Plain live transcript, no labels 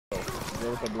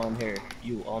girl with the blonde hair.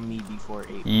 You on me before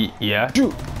 8. Yeah.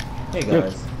 Hey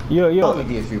guys. Yo. Call me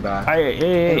DSU back.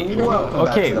 Hey.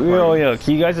 Okay, yo.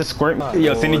 Can you guys just squirt me?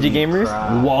 Yo, Synergy Gamers,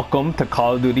 welcome to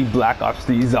Call of Duty Black Ops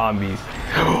 3 Zombies.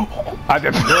 I've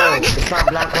been. Bro, it's not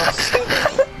Black Ops.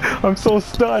 I'm so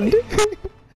stunned.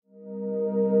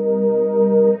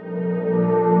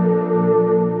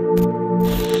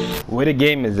 Where the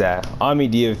game is at? Army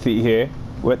DFP here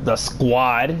with the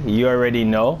squad. You already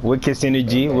know. With Kiss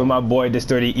Synergy, with my boy the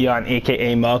sturdy Eon,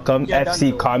 aka Malcolm. Yeah,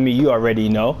 FC Kami, you already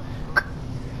know.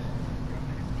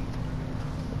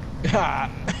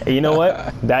 You know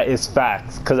what? That is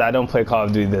facts, because I don't play Call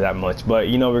of Duty that much. But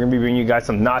you know, we're gonna be bringing you guys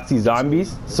some Nazi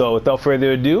zombies. So without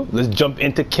further ado, let's jump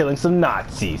into killing some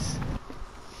Nazis.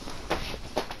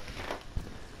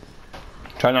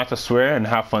 Try not to swear and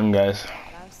have fun, guys.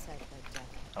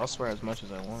 I'll swear as much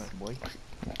as I want, boy.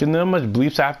 You know how much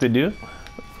bleeps I have to do?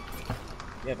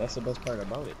 Yeah, that's the best part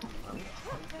about it.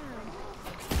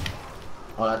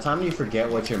 Oh, that time you forget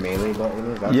what your melee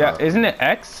button is? That's Yeah, isn't it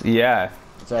X? Yeah.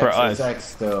 It's X, for us. It's X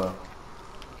still.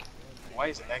 Why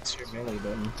is X your melee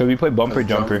button? So we play bumper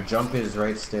jumper. Jump is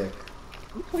right stick.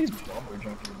 Who plays bumper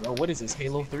jumper, bro? What is this,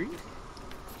 Halo 3?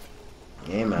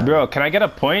 Yeah, man. Bro, can I get a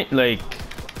point? Like...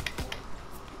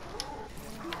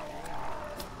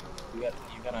 You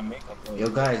gotta make a point. Yo,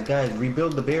 guys,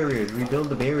 rebuild the barriers. Rebuild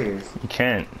the barriers. You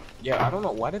can't. Yeah, I don't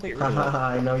know. Why did they really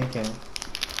I know you can.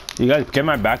 You guys, get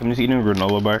my back. I'm just eating a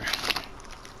granola bar.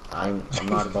 I'm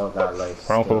not about that life.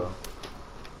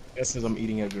 Guess as I'm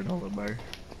eating a granola bar.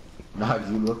 Nah,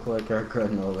 you look like a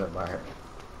granola bar.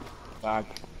 Dog.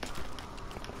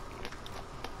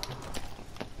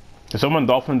 Did someone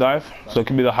dolphin dive? So it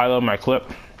could be the highlight of my clip.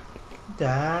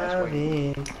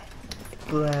 Diving.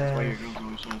 That's why your girl's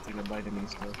always trying to take a bite of me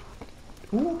stuff.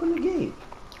 Who opened the gate?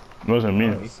 It wasn't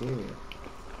me.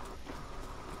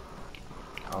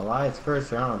 I'll lie, it's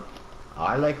first round.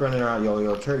 I like running around.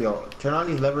 Yo, turn on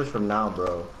these levers from now,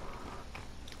 bro.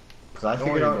 Cause I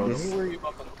figured out this.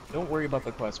 Don't worry about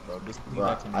the quest, bro. Just leave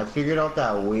that to me. I figured out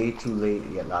that way too late.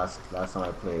 Yeah, last time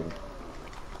I played.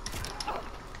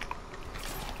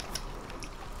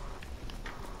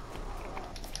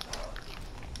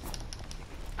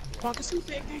 Okay,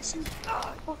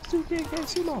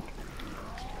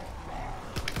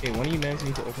 one of you men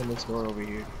need to open this door over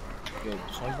here. Yo,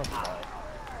 just about to die.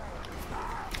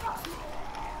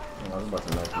 I was about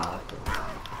to knife him out.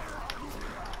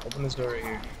 Open this door right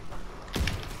here.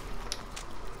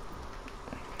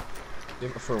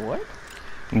 For what?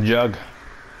 Jug.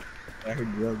 I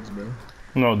heard drugs, bro.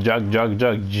 No, jug.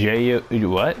 J.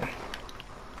 What?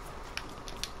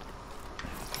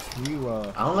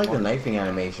 I don't like the knifing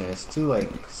animation. It's too like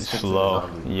slow.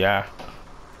 Yeah.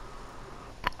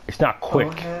 It's not quick.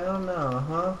 Oh, hell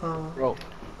no. Bro,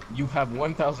 you have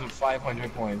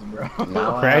 1,500 points, bro.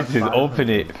 Francis, open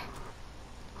it.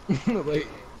 Like,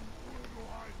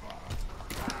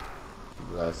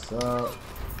 bless up.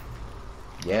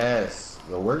 Yes.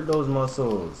 Yo, work those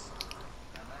muscles.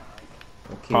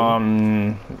 Okay.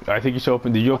 I think you should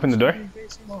open. Did you open the door?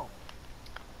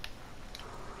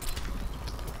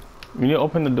 You need to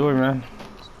open the door, man.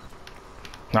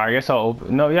 Nah, I guess I'll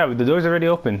open. No, yeah, but the door's already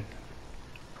open.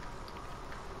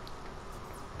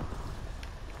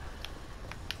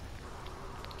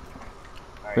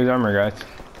 Where's armor, guys?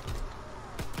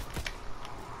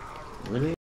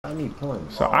 Really? I need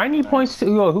points. So I need points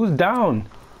too. Yo, who's down?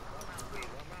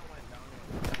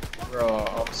 bro,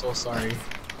 I'm so sorry.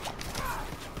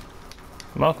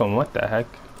 Malcolm, what the heck?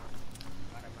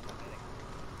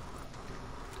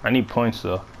 I need points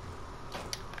though.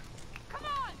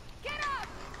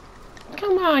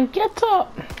 Come on, get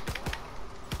up!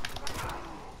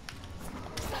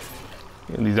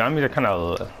 Yo, these zombies are kind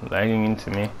of lagging into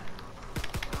me.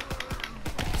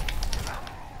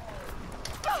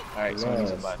 Alright, so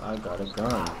I got a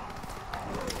gun.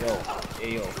 Yo,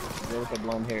 hey yo, girl with the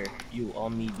blonde hair. You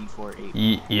on me before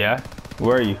 8. Yeah?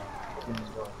 Where are you? Open this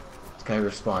door. This guy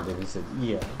responded and said,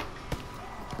 yeah.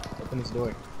 Open this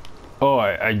door. Oh,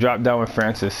 I dropped down with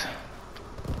Francis.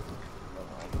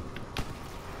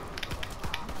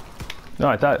 No,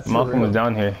 I thought Malcolm was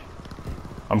down here.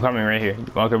 I'm coming right here.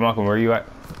 Malcolm, where are you at?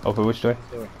 Open which door?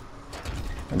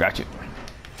 I got you.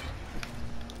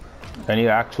 I need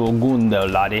actual goon though,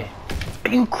 laddie.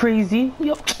 Are you crazy?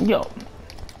 Yo.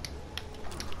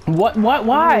 What? Why?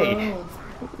 Why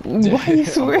are you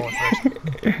swearing?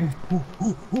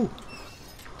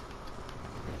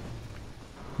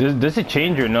 Does it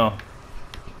change or no?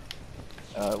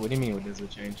 What do you mean, what does it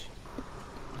change?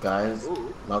 Guys,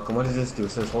 Malcolm, what does this do? It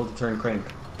says hold the turn crank.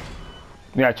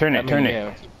 Yeah, turn it.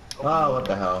 Yeah. Oh, what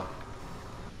the hell?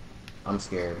 I'm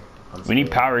scared. We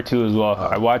need power too as well.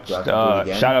 I watched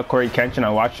shout out Corey Kenshin. I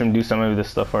watched him do some of this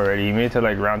stuff already. He made it to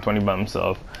like round 20 by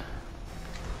himself.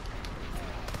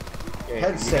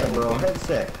 Headset, bro.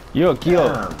 Headset. Yo,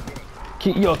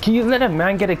 can you let a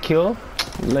man get a kill?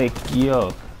 Like,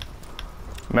 yo.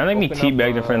 Man, let me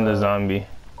teabag in front of the zombie.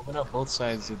 Open up both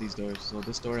sides of these doors. So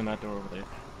this door and that door over there.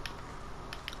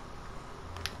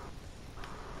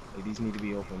 Like, these need to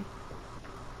be open.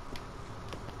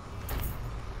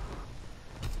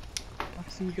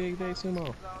 Big day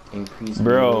sumo. Increase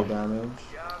bro damage.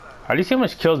 How do you see how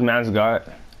much kills man's got?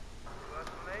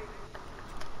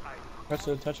 Press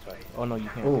the touchpad. Oh no, you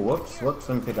can't. Oh, whoops. Let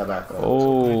me pick that back up.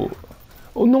 Oh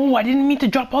no, I didn't mean to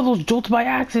drop all those jolts by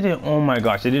accident. Oh my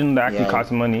gosh, it didn't actually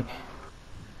cost money.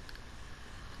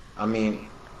 I mean,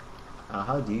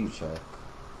 how do you check?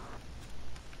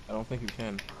 I don't think you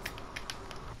can.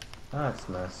 That's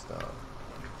messed up.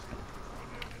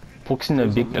 Folks in a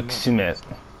big excitement.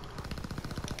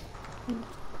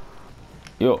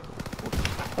 Yo.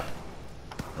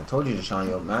 I told you, Deshaun,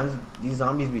 yo, man, these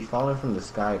zombies be falling from the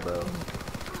sky, bro.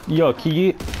 Yo, can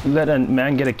you let a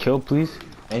man get a kill, please?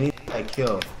 Anything I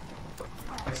kill.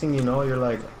 Next thing you know, you're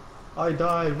like, I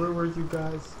died, where were you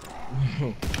guys?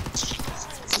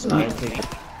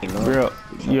 Bro,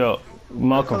 yo,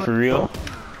 Malcolm, for real?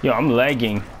 Yo, I'm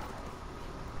lagging.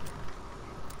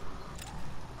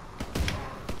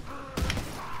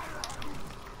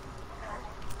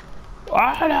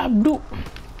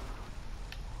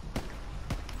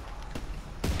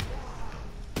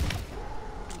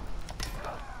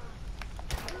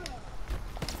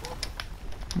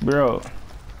 Bro,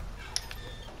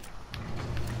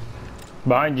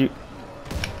 behind you.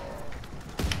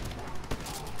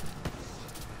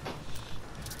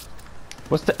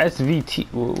 What's the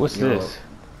SVT? What's this?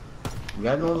 You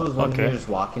guys know those ones where you're just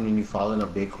walking and you fall in a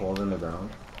big hole in the ground?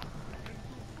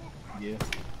 Yeah.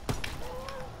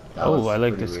 Oh, I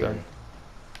like this guy.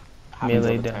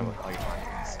 Melee damage.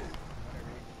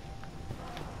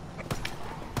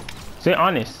 Stay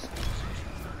honest.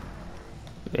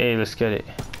 Hey, let's get it.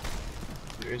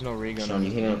 There is no ray gun. Sean,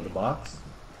 you hitting up the box?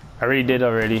 I already did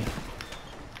already.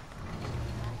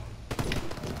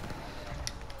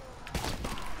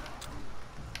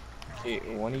 Okay,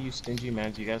 one of you stingy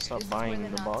mans, you gotta stop buying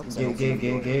the box. Give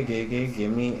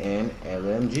me an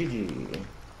LMGG.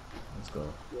 Let's go.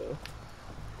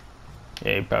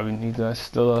 Yeah, he probably needs us,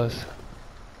 still us.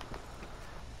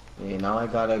 Hey, now I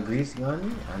got a grease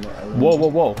gun and an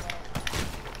LMG. Whoa.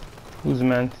 Who's the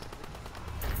man?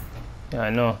 Yeah, I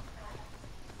know.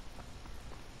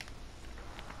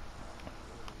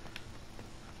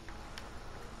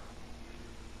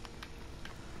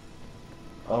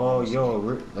 Oh, yo,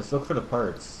 let's look for the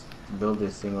parts to build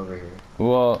this thing over here.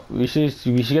 Well, we should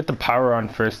get the power on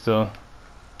first, though.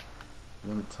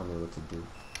 Don't tell me what to do.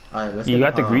 All right, let's. You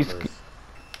got the grease. First.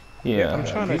 Yeah. I'm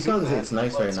trying grease guns, it's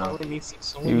nice right now.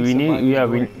 We need,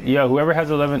 yeah, whoever has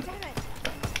 11.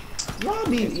 Yo,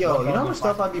 you know how much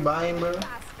stuff I be buying, bro?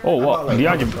 Oh, what? Like,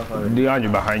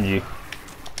 DeAndre behind you.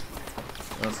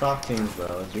 No, soft things,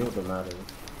 bro. Deal with the matter.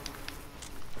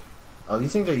 Oh,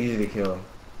 these things are easy to kill.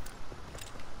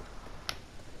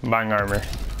 Buying armor.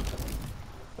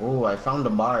 Oh, I found the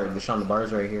bar. Deshaun, the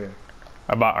bar's right here.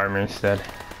 I bought armor instead.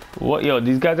 What? Yo,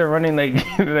 these guys are running like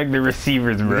like the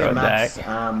receivers, bro. Get max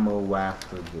ammo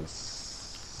after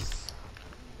this.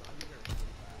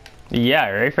 Yeah,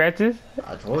 right, Francis?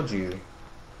 I told you.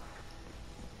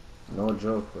 No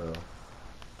joke, bro.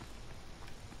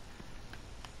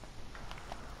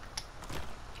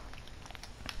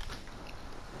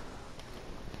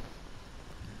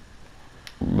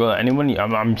 But anyone,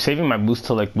 I'm saving my boost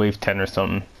till like wave 10 or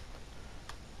something.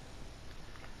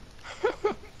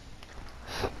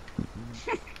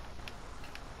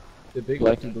 The big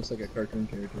black dude looks like a cartoon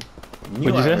character. What'd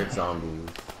you say? Zombies.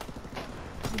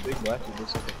 The big black dude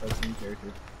looks like a cartoon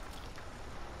character.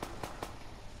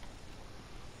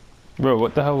 Bro,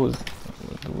 what the hell was...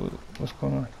 What's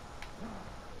going on?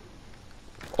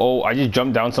 Oh, I just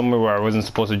jumped down somewhere where I wasn't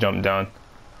supposed to jump down.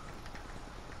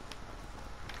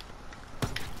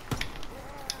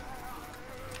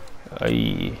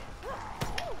 Aye.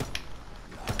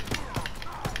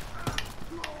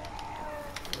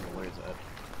 Where is that?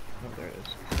 Oh, there it is.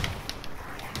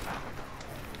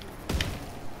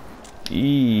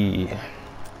 Eee.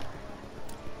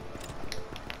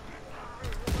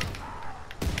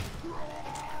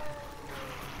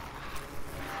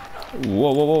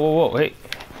 Whoa, hey.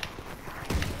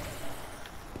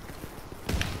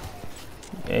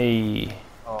 Hey.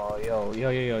 Oh, yo. Yo,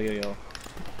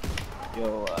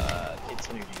 it's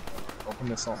energy. Open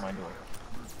the salt mine door.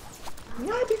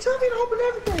 Yeah, I be telling you to open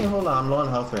everything. Hold on, I'm low on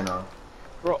health right now.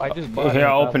 Bro, I just bought Here, it.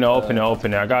 I'll open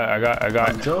it. I got.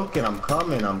 I'm joking. I'm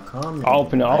coming. I'll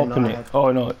open it.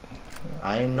 Oh no.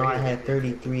 I didn't know I had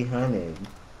 3,300.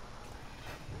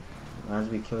 I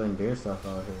must be killing beer stuff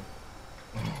out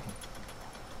here.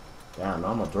 Damn,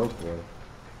 I'm a broke boy.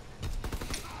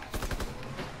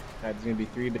 There's gonna be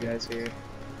 3 guys here.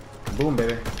 Boom,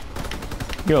 baby.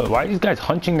 Yo, why are these guys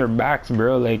hunching their backs,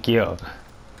 bro? Like, yo.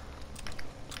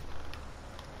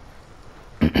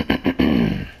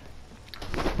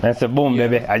 That's a boom,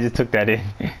 baby. I just took that in.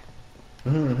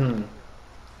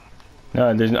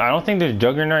 No, there's. I don't think there's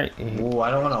Juggernaut. Ooh,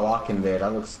 I don't want to walk in there.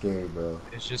 That looks scary, bro.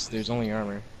 It's just there's only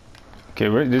armor. Okay,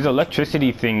 there's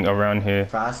electricity thing around here.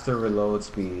 Faster reload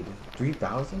speed.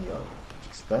 3,000, yo.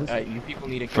 Expensive. You people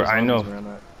need to kill I know. around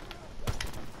that.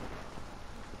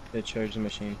 They charge the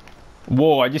machine.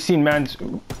 Whoa! I just seen man's.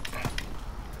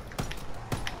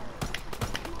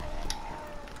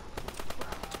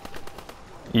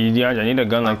 Yeah, I need a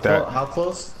gun like that. How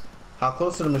close? How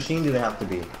close to the machine do they have to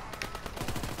be?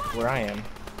 Where I am,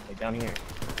 like down here.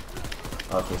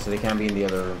 Okay, so they can't be in the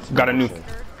other rooms. Got a nuke.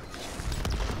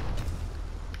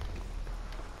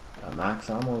 Max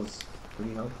ammo's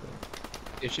pretty helpful.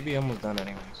 It should be almost done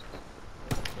anyways.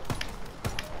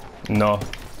 No,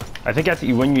 I think that's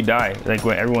when you die, like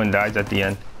when everyone dies at the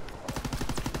end.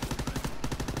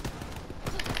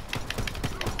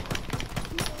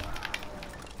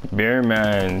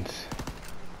 Bearman.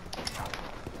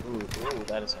 Ooh,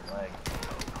 that is a lag.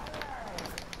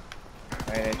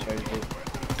 Alright, I charged it.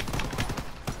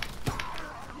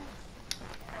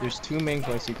 There's 2 main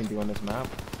quests you can do on this map.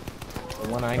 The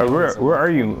one I know where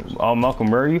are you? Oh, Malcolm,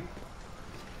 where are you?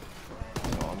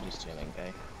 No, I'm just chilling,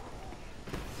 okay?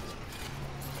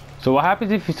 So what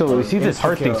happens if you see this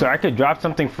heart thing? So I could drop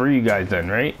something for you guys then,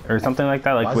 right? Or something like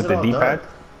that, like with the D-pad?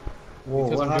 Whoa,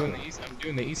 Because I'm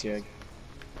doing the Easter egg.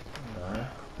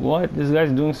 What? This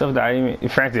guy's doing stuff that I didn't even...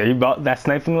 Francis, are you about that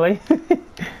sniping light?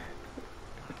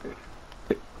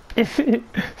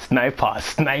 Snipe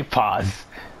pause.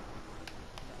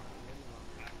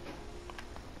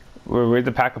 Where's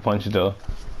the pack-a-punch though?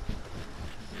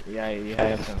 Yeah, you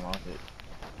have to unlock it.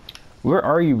 Where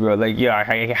are you, bro? Like, yeah,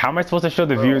 how am I supposed to show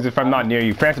the viewers if I'm not near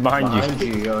you? Francis, behind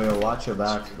you. Yo, watch your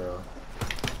back, bro.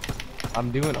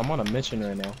 I'm on a mission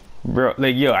right now. Bro,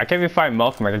 like, yo, I can't even find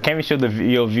Malcolm. Like, I can't even show the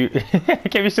I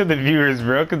can't even show the viewers,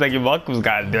 bro, because like, Malcolm's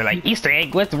got it. They're like, Easter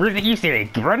egg. Where's the Easter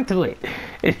egg? Run to it.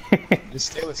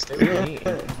 Just stay with me.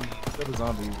 Kill the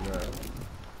zombies.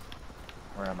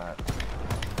 Where I'm at.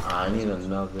 I need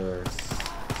another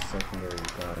secondary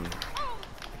gun.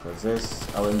 Because this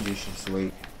LMG should just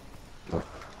wait.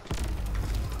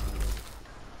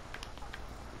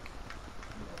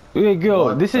 Hey,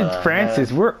 yo, this is Francis.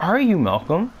 Heck? Where are you,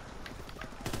 Malcolm?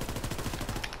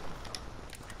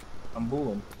 I'm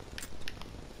booling.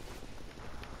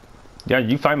 Yeah,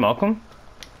 did you find Malcolm?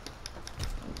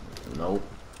 Nope.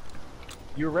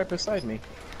 You were right beside me.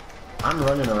 I'm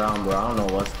running around, bro. I don't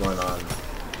know what's going on.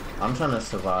 I'm trying to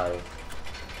survive.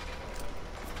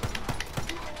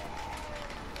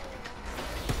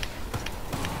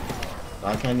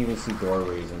 I can't even see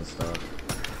doorways and stuff.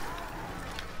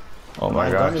 Oh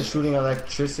my god. My gun is shooting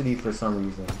electricity for some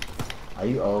reason. Are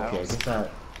you okay? I guess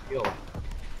that. Yo,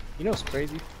 you know what's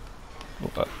crazy?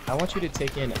 I want you to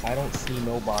take in I don't see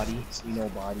nobody,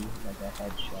 like a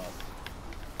headshot.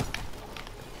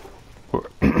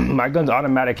 My gun's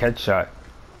automatic headshot.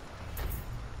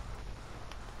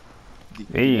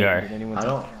 There you go.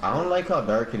 I don't like how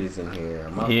dark it is in here.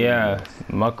 Yeah,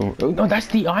 Malcolm. Oh, no, that's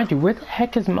the Andre. Where the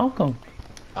heck is Malcolm?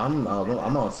 I'm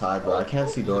outside, bro. I can't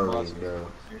see doorways, bro.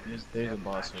 There's a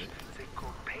boss here.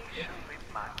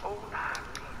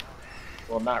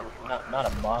 Well, not a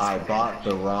boss. I bought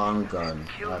the wrong gun.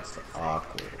 That's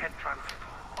awkward.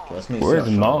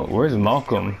 Where's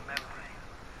Malcolm?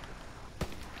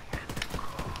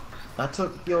 That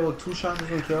took 2 shots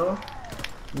and kill.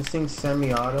 This thing's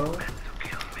semi-auto.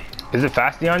 Is it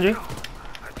fast, DeAndre?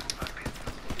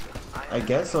 I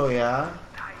guess so, yeah.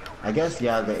 I guess,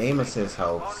 yeah, the aim assist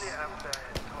helps.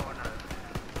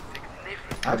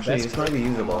 Actually, this might be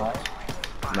usable.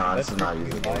 Nah, this is not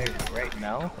usable. Right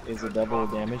now is a double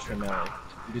damage from melee.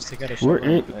 You just take out a shovel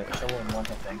and one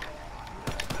hit thing.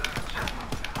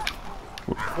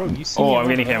 Bro, you see I'm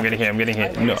getting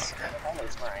hit. No.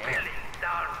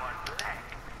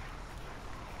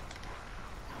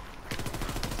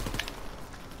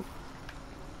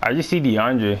 I just see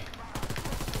DeAndre.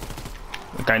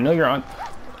 Like, I know you're on.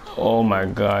 Oh my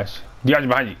gosh. DeAndre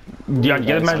behind you. DeAndre,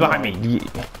 get the man behind me.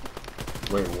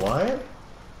 Wait, what?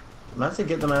 I'm not to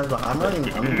get the man behind.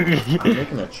 I'm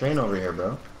making a train over here,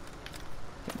 bro.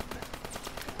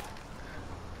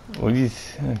 What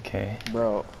is okay?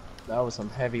 Bro, that was some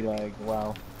heavy lag.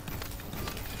 Wow.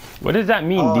 What does that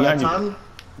mean, Oh, Dion?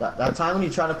 that time when you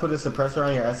try to put a suppressor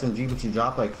on your SMG, but you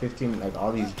drop like 15, like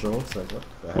all these jolts, like what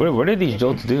the heck? What do these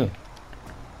jolts do?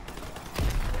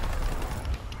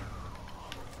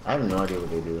 I have no idea what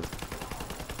they do.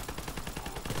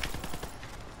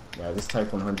 Yeah, this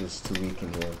Type 100 is too weak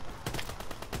in here.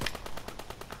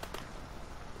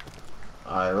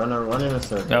 Alright, run in a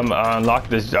circle. Unlock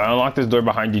this door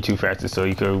behind you too, Francis, so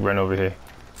you could run over here.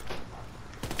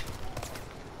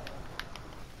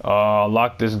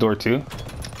 Lock this door too.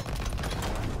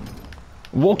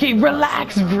 Okay,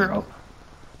 relax, bro.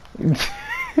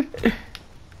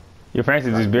 Your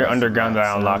Francis is bare underground that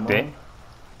I unlocked it.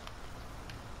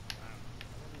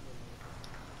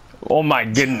 Oh my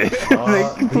goodness!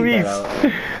 Like, please.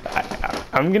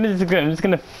 I'm just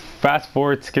gonna fast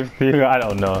forward, skip through. I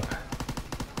don't know.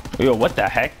 Yo, what the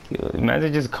heck?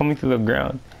 Imagine just coming through the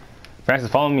ground. Francis,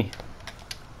 follow me.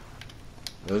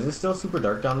 Yo, is it still super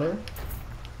dark down there?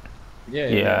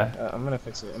 Yeah. I'm gonna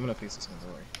fix it. I'm gonna fix this one.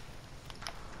 Don't worry.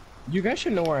 You guys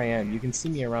should know where I am. You can see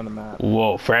me around the map.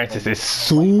 Whoa, Francis, it's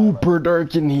super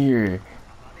dark in here.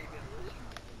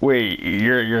 Wait,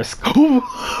 you're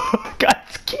oh, got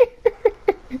scared.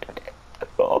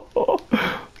 Oh,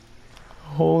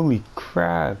 holy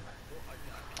crap.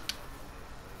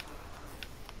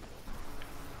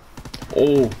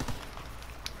 Oh.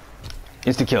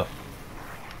 Insta kill.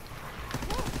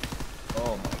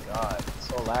 Oh my god.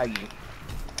 So laggy.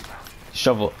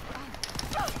 Shovel.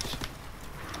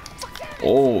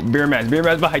 Oh, bear man's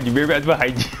behind you,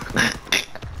 behind you.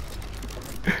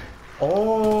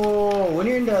 Oh, when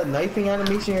you're in the knifing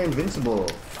animation, you're invincible.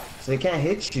 So they can't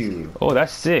hit you. Oh,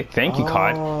 that's sick. Thank you,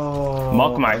 COD.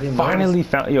 Malcolm, I finally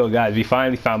found... Yo, guys, we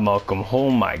finally found Malcolm.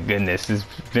 Oh my goodness, it's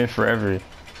been forever.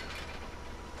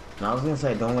 I was gonna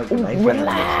say, I don't like the knifing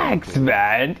relax,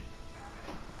 man.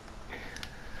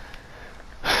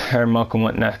 Alright, Malcolm,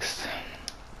 what next?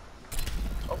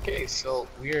 Okay, so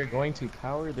we are going to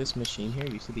power this machine here.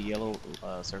 You see the yellow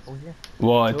circle here?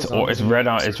 Well, it's red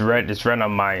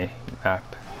on my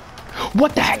map.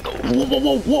 What the heck?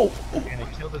 Whoa! You're gonna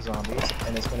kill the zombies,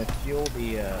 and it's gonna fuel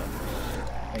the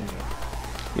thing here.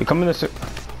 You come in the circle.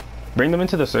 Bring them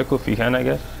into the circle if you can, I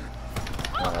guess.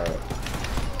 Alright.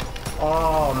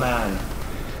 Oh man.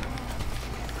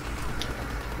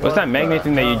 What's that magnet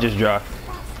thing that you just dropped?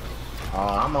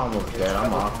 Oh, I'm almost dead.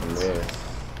 I'm off from this.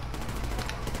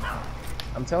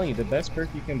 I'm telling you, the best perk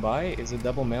you can buy is a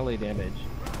double melee damage.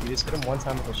 You just hit him one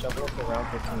time with a shovel for round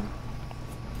 15.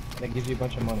 That gives you a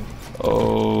bunch of money.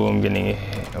 Oh, I'm getting it.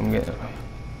 I'm getting.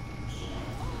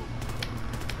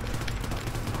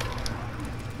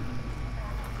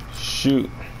 Shoot.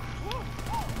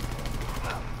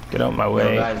 Get out my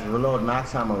way. Yo, guys, reload,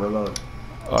 max ammo, reload.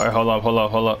 Alright, hold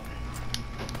up.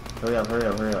 Hurry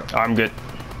up. I'm good.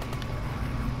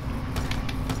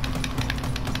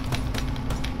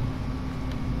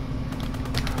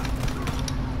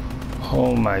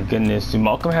 Oh my goodness, dude,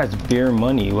 Malcolm has beer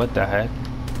money. What the heck?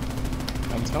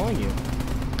 I'm telling you.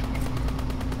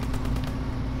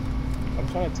 I'm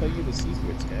trying to tell you the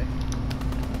secrets, guy.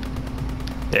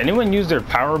 Did anyone use their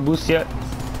power boost yet?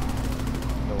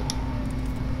 No.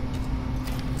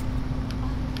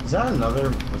 Was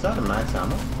that a max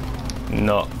ammo?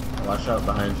 No. Watch out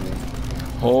behind you.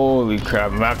 Holy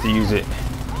crap, I'm gonna have to use it.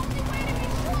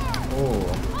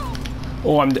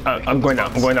 Oh, I'm going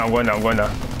down.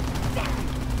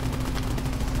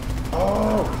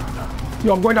 Oh!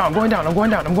 Yo, I'm going down. Yo, I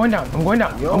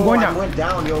went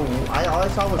down, yo. All I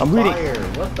saw was I'm bleeding. fire.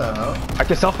 What the hell? I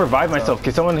can self-revive myself.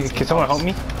 Can someone help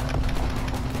me?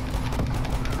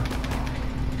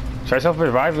 Should I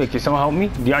self-revive? Can someone help me?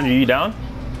 DeAndre, you down?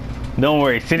 Don't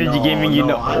worry, Synergy Gaming, you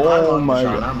know. Oh my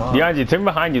god. DeAndre, turn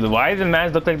behind you. Why does the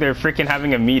mans look like they're freaking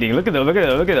having a meeting? Look at them.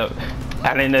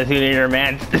 I didn't know your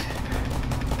man.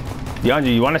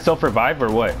 DeAndre, you want to self-revive or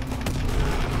what?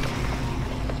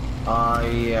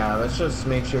 Yeah, let's just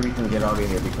make sure we can get out of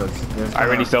here because there's I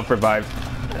already self-revived.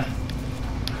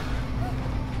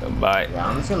 Bye. Yeah,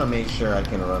 I'm just gonna make sure I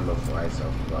can run before I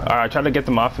self-revive. Alright, try to get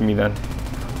them off of me then.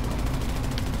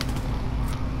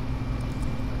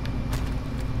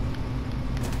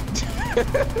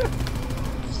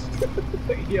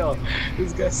 Yo,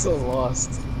 this guy's so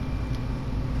lost.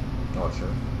 Oh, sure.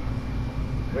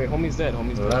 Wait, homie's dead.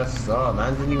 That's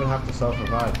man didn't even have to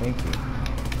self-revive. Thank you.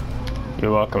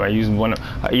 You're welcome. I used one.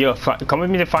 Yo, come with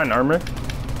me to find armor.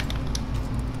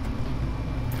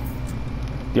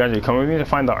 DeAndre, come with me to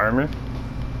find the armor.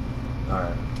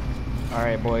 Alright.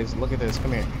 Alright, boys, look at this.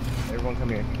 Come here. Everyone come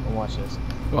here and watch this.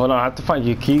 Hold on, I have to find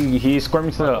you. Can you escort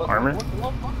me to the armor?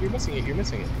 Look, you're missing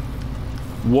it.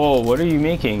 Whoa, what are you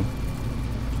making?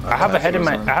 I have a head in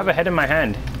my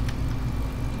hand.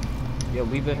 Yo,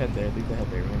 leave the head there. Leave the head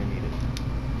there. We're gonna need it.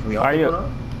 Can we all pick one up?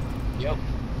 Yep.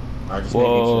 Alright, just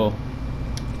Whoa. making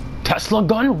Tesla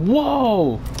gun?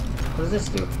 Whoa! sure. What does this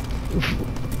do?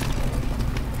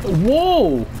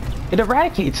 Whoa! It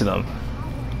eradicates them.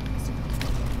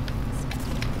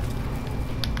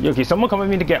 Yo, can someone come with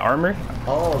me to get armor?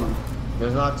 Oh,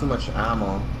 there's not too much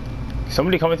ammo.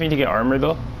 Somebody come with me to get armor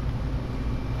though.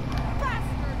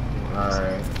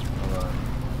 Alright, hold on.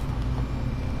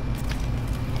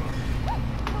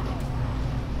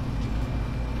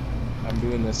 I'm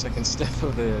doing the second step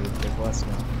of the quest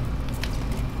now.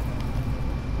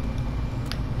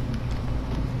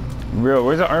 Bro,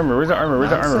 where's the armor? Where's the armor? Where's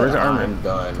the armor? Where's the armor? I'm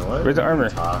done. What Where's the are you armor?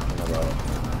 talking about?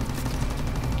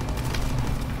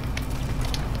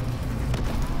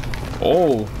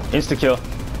 Oh, insta kill.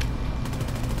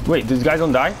 Wait, these guys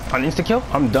don't die on insta kill?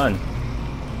 I'm done.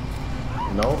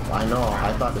 Nope, I know.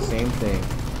 I thought the same thing.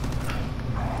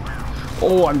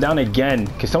 Oh, I'm down again.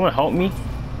 Can someone help me?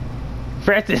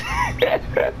 Francis.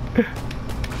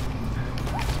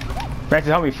 Francis,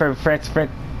 help me. Francis. Francis,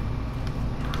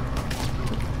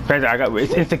 I got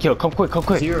it's insta kill. Come quick, come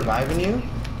quick. Is he reviving you?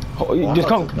 Oh, you just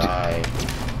come. Die.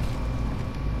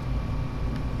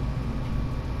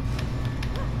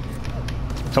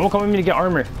 Someone come with me to get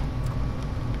armor.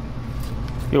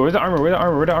 Yo, where's the armor? Where's the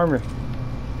armor? Where's the armor?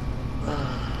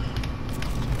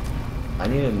 I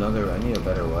need a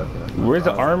better weapon. Where's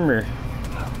the armor?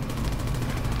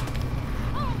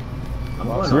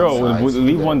 Bro,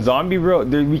 leave one zombie, bro.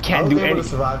 We can't do anything. I was able any. to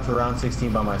survive to round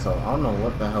 16 by myself. I don't know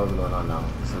what the hell is going on now.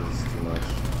 This is too much.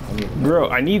 Bro,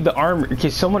 I need the armor.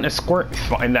 Can someone escort?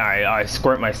 Fine, nah, I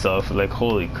escort myself. Like,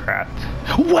 holy crap.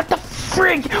 What the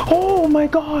frig? Oh my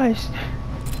gosh.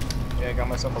 Yeah, I got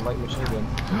myself a light machine gun.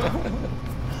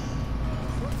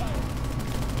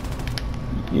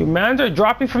 You mans are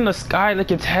dropping from the sky like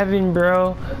it's heaven,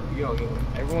 bro. Yo,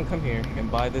 everyone come here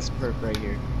and buy this perk right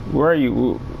here. Where are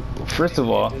you? First of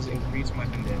all, it does increase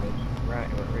weapon damage. Right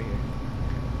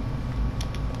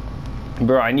here.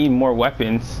 bro, I need more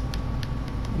weapons.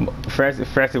 Francis,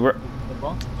 where?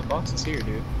 The box is here,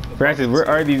 dude. Francis, where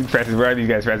are these? Francis, where are these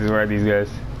guys? Francis, where are these guys?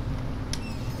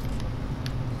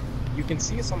 You can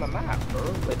see us on the map, bro.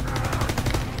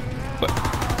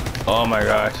 Oh my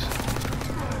gosh.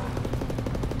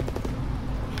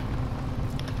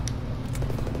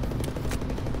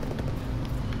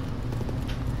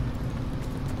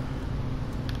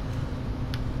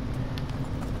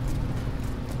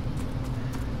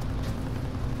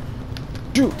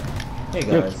 Hey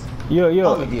guys. Yo.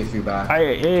 I'll give you a few back.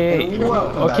 Hey.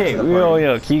 Okay,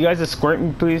 yo. Can you guys escort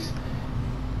me, please?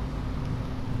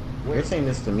 You're saying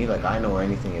this to me like I know where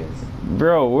anything is.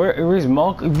 Bro, where's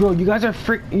Malcolm? Bro, you guys are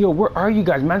Yo, where are you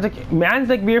guys? Man's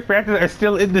like me and Francis are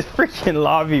still in this freaking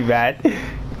lobby, man.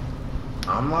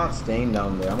 I'm not staying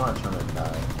down there. I'm not trying to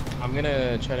die. I'm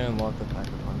gonna try to unlock the pack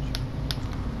of punch.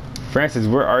 Francis,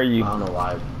 where are you? I don't know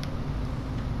why.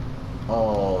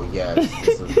 Oh yes,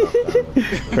 this is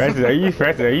rough damage.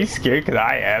 Francis, are you scared? Cause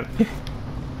I am.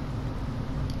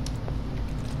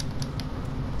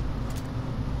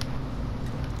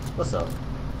 What's up?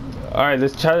 All right,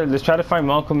 let's try to find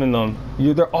Malcolm and them.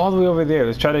 They're all the way over there.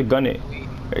 Let's try to gun it.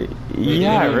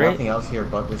 Yeah, right. Nothing else here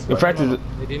but this. Francis,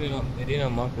 they didn't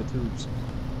unlock the tubes.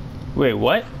 wait,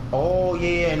 what? Oh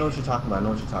yeah, I know what you're talking about.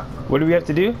 What do we have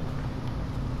to do?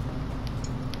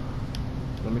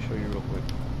 Let me show you real quick.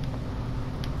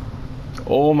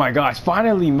 Oh my gosh!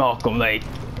 Finally, Malcolm. Like,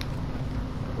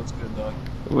 What's good, dog?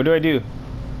 what do I do?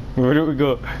 Where do we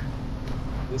go?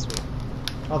 This way.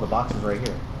 Oh, the box is right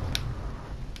here.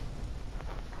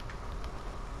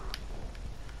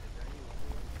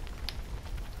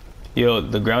 Yo,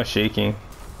 the ground's shaking.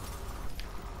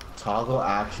 Toggle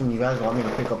action. You guys want me to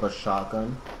pick up a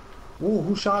shotgun? Ooh,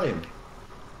 who shot him?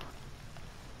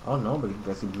 Oh no, but I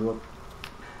guess he blew up.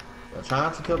 Try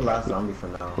not to kill the last zombie for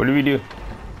now. What do we do?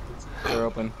 They're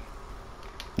open.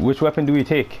 Which weapon do we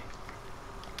take?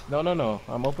 No.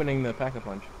 I'm opening the pack of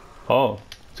punch. Oh,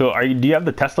 so do you have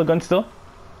the Tesla gun still?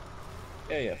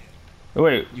 Yeah.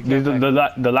 Wait, there's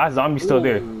the last zombie still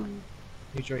there.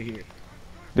 He's right here.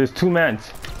 There's two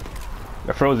mans.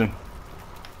 They're frozen.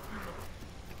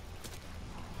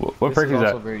 What perk is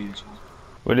that? Very useful.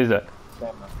 What is that?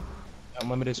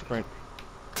 Unlimited sprint.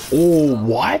 Oh,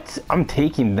 what? I'm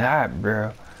taking that,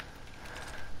 bro.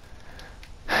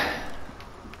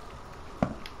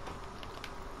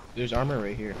 There's armor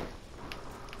right here.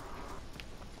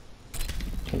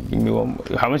 Give me one.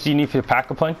 How much do you need for the pack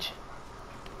a punch?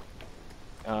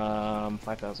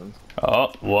 5,000.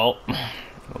 Oh, well,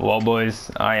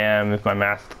 boys, I am, if my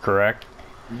math's correct,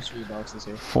 mystery boxes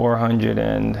here. 400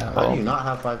 and... How do you not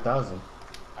have 5,000?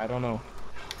 I don't know.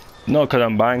 No, because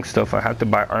I'm buying stuff. I have to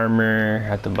buy armor. I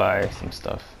have to buy some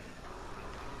stuff.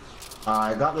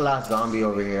 I got the last zombie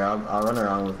over here. I'll run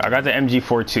around with I got the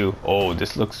MG4 too. Oh,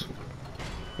 this looks...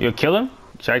 You kill him?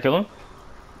 Should I kill him?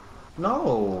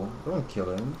 No, don't kill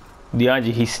him.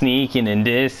 DeAndre, he's sneaking and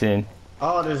this and...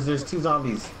 Oh, there's 2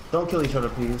 zombies. Don't kill each other,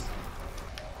 please.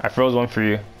 I froze one for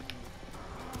you.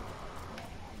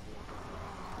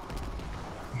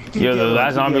 Yo, the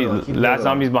last zombie's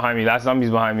behind me. Last zombie's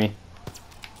behind me.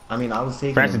 I mean, I was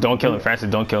taking Francis, him. don't kill him.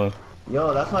 Francis, don't kill him.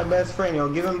 Yo, that's my best friend. Yo,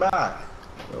 give him back.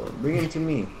 Yo, bring him to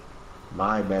me.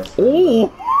 My best friend.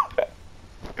 Oh!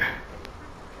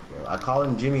 Yo, I call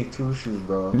him Jimmy Two Shoes,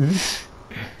 bro.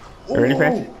 Ready,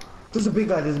 Francis? There's a big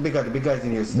guy. There's a big guy. The big guy's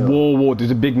in here still. Whoa, whoa,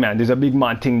 there's a big man. There's a big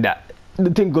man thing that... The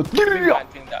thing goes...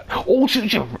 Oh, shit,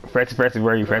 shit. Francis, Francis,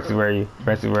 where are you? Francis, where are you?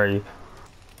 Francis, where are you?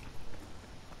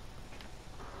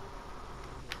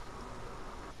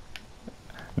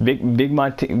 Big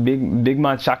man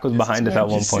Shaq was behind us at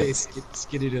one point.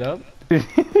 Skidded it up.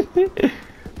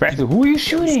 Francis, who are you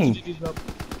shooting?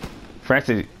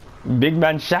 Francis, big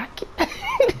man Shaq?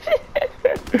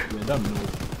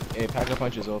 Hey, pack a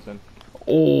punch is open.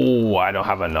 Oh, I don't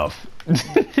have enough.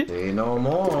 Say no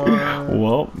more.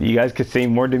 Well, you guys could say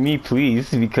more to me,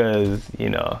 please, because, you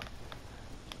know.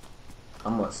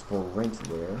 I'm gonna sprint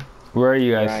there. Where are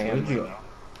you guys?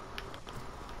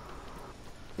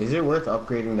 Is it worth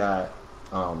upgrading that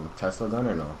Tesla gun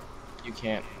or no? You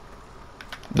can't.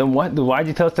 Then what? Why'd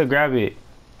you tell us to grab it?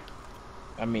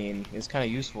 I mean, it's kind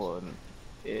of useful, and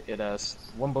it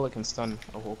one bullet can stun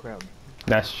a whole crowd.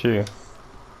 That's true.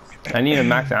 I need a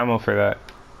max ammo for that.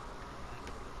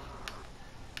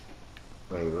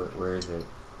 Wait, where is it?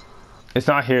 It's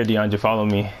not here, DeAndre. Follow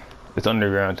me. It's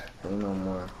underground. Say no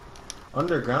more.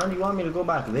 Underground? You want me to go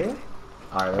back there?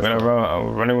 Alright,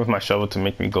 I'm running with my shovel to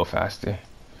make me go faster.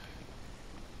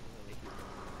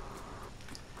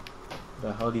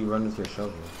 The hell do you run with your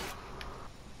shovel?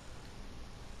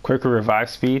 Quicker revive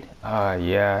speed?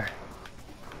 Yeah.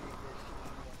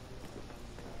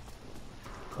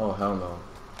 Oh, hell no.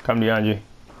 Come, DeAndre.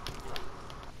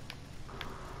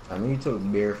 I mean, you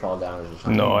took beer fall damage or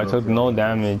something. No, I took no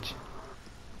damage.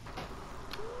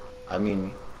 I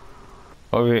mean...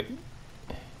 Okay.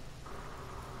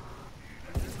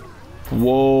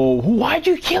 Whoa, why'd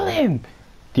you kill him?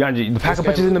 DeAndre, the pack of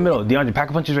punches in the middle. DeAndre, pack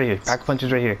of punches right here. Pack of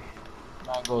punches right here.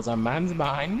 Man goes, a man's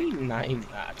behind me? Nah, he's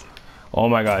not. Oh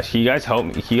my gosh, can you guys help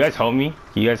me? Can you guys help me?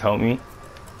 Can you guys help me?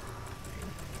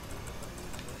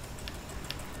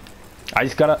 I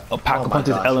just got a pack of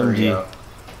punches LMG.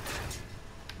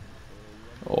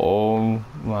 Oh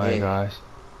my gosh.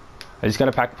 I just got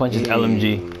a pack of punches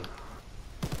LMG.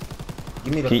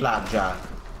 Give me the flapjack.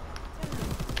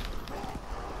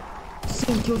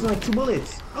 10 kills like 2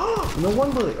 bullets. No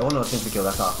 1 bullet. Oh no, 10 to kill.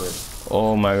 That's awkward.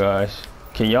 Oh my gosh.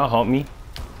 Can y'all help me?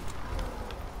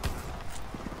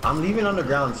 I'm leaving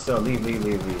underground still. Leave.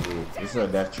 This is a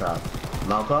death trap.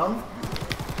 Malcolm?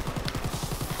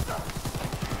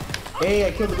 Hey,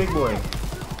 I killed the big boy.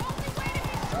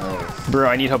 Nice. Bro,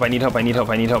 I need help.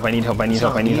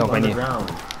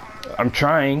 I'm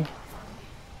trying.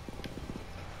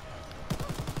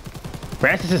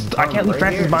 Francis is. I can't leave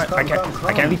Francis by.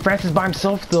 I can't leave Francis by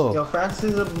himself though. Yo,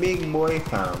 Francis is a big boy,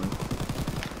 fam.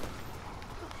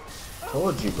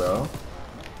 Told you, bro.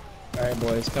 Alright,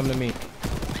 boys, come to me.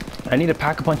 I need a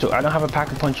pack a punch. I don't have a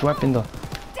pack a punch weapon though.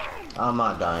 I'm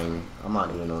not dying. I'm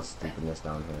not doing no stupidness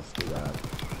down here. It's too bad.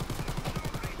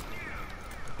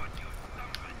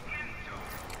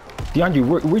 DeAndre,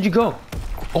 where'd you go?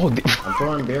 Oh, I'm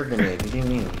throwing bear grenades. What do you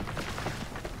mean?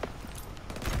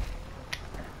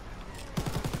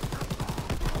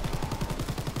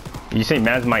 You say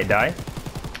mans might die?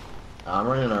 I'm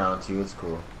running around too. It's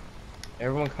cool.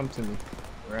 Everyone come to me.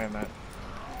 Where I'm at.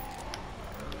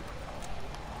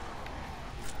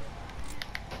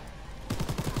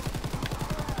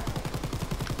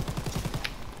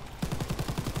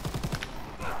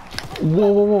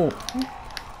 Whoa.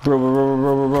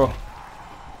 Bro.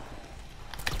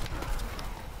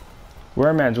 Where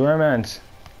are mans?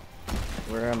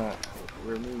 Where am I?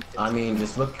 I mean,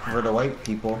 just look for the white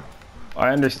people. I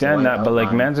understand that, but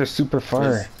like mans are super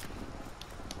far.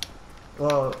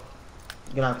 Well,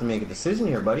 you're gonna have to make a decision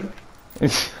here, buddy.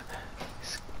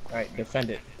 Alright, defend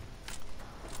it.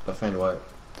 Defend what?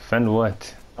 Defend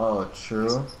what? Oh,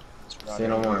 true. Say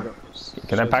no more.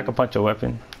 Can I pack a punch a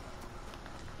weapon?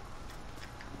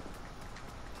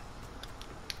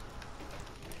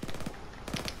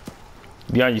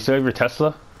 Beyond, you still have your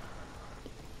Tesla?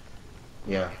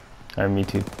 Yeah. Alright, me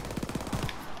too.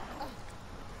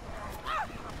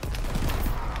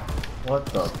 What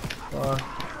the fuck?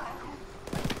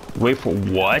 Wait for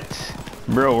what?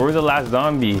 Bro, where's the last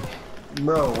zombie?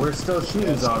 Bro, we're still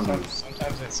shooting zombies.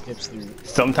 Sometimes it skips through.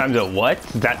 Sometimes a what?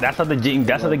 That's how the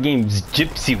game's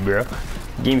gypsy, bro.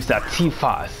 Game's that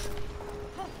T-Fast.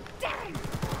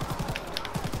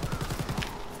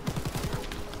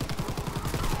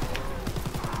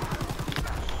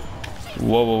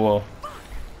 Whoa, whoa, whoa.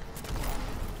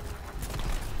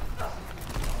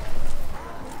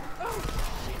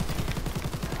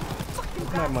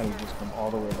 My money just come all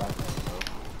the way back.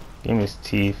 Game is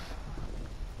teeth.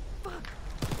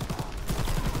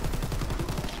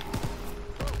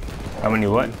 How many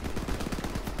what?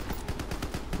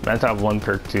 Man's have one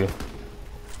perk too.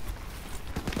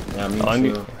 Yeah, me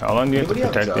too. How long do you have to Anybody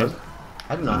protect it?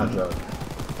 I do not have jug.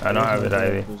 I don't have it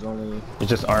either. Only... It's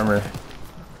just armor.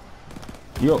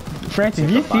 Yo, Francis,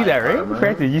 did you see that, right? Armor.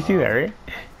 Francis, did you see that, right?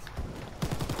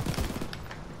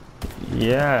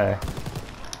 Yeah.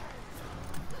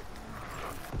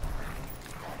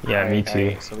 Yeah, me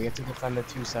too. So we have to defend the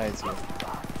two sides here.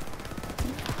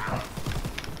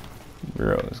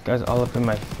 Bro, this guy's all up in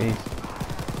my face.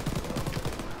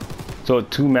 So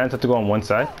 2 mans have to go on one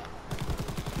side?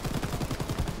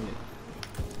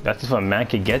 That's if a man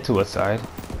could get to a side.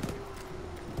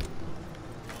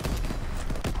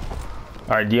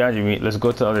 Alright, DeAndre, let's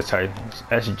go to the other side.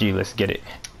 SG, let's get it.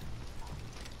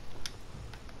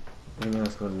 What do you mean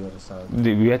let's go to the other side?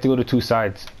 We have to go to 2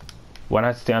 sides. Why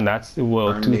not stay on that? Well,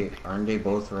 aren't they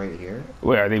both right here?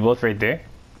 Wait, are they both right there?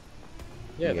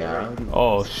 Yeah. Yeah. Right.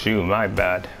 Oh shoot, my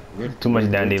bad. Too much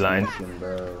dandelions.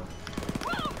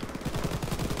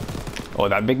 Oh,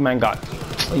 that big man got.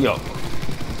 Yo.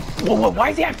 Whoa, why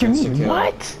is he after me?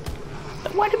 What?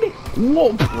 Why did he?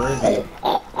 Whoa. Where is he?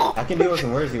 I can deal with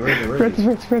him. Where is he? Where is he?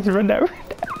 Francis, run that.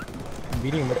 I'm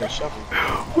beating him with a shovel.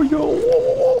 Oh, yo.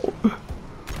 Whoa.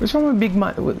 What's wrong with big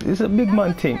man? It's a big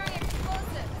man thing.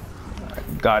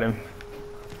 Got him.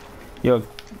 Yo,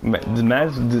 does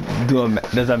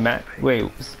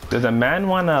a man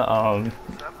wanna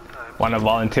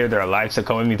volunteer their lives to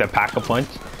come with me to pack a punch?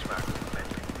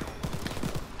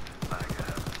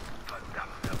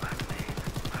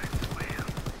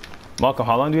 Malcolm,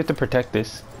 how long do you have to protect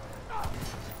this?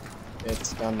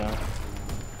 It's done now.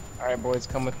 Alright boys,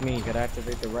 come with me. You gotta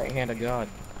activate the right hand of God.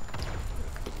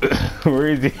 Where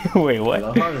is he? Wait, what? I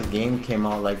love how this game came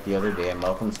out like the other day and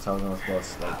Malcolm's telling us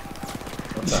what's like,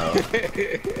 what the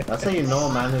hell? That's how you know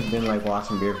a man who's been like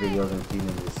watching beer videos and feeding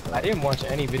this stuff. I didn't watch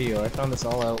any video. I found this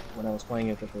all out when I was playing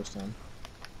it the first time.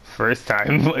 First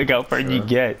time? Like how far did you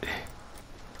get?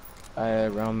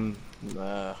 Around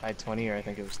high 20 or I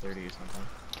think it was 30 or something.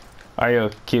 Alright,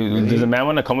 okay, does a man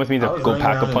want to come with me to go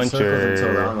pack a punch or...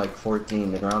 Until around like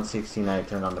 14, like around 16 I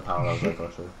turned on the power. I was like, oh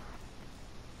shit.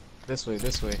 This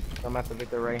way. I'm at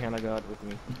the right hand of God with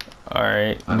me.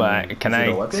 Alright, but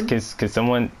can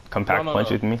someone come pack a punch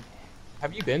with me?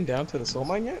 Have you been down to the soul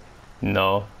mine yet?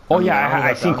 No. Oh yeah,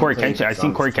 I seen Corey Kenshin. I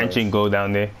seen Corey Kenshin go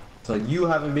down there. So you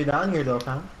haven't been down here though,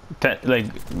 fam?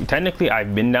 Technically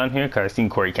I've been down here because I've seen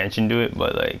Corey Kenshin do it,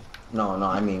 but like... No,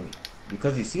 I mean,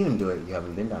 because you've seen him do it, you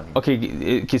haven't been down here.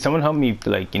 Okay, can someone help me,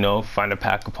 like, you know, find a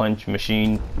pack a punch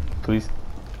machine, please?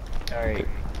 Alright,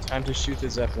 time to shoot the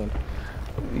Zeppelin.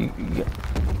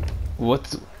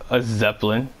 What's a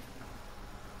Zeppelin?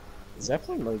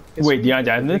 Zeppelin? Like, wait, DeAndre,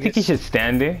 I don't think he should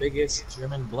stand there. Biggest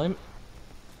German blimp?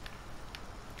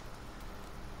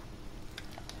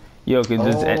 Yo,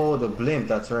 oh, the blimp,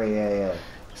 that's right, yeah.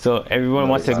 So everyone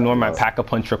wants to ignore my pack a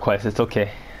punch request, it's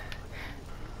okay.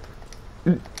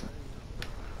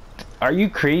 Are you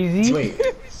crazy? Wait,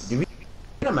 did we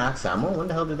get a max ammo? When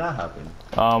the hell did that happen?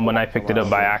 When I picked it up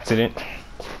by accident.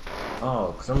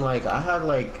 Oh, cause I'm like, I had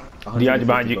like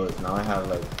 150 bullets, now I have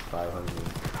like 500.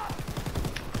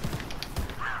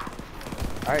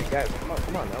 Alright guys,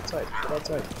 come on, outside, get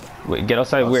outside. Wait, get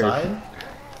outside where?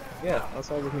 Yeah,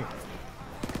 outside with me.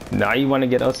 Now you want to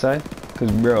get outside? Cause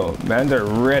bro, man, they're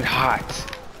red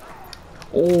hot.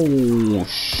 Oh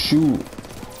shoot.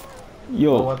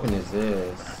 Yo. What weapon is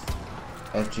this?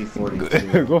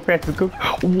 FG42. Go Francis, go.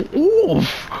 Ooh.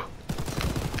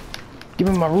 Give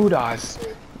him my Rudas.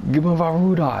 Give him my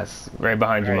Rudas. Right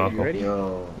behind you, Malcolm. You ready?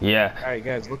 Yo. Yeah. Alright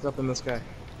guys, look up in the sky.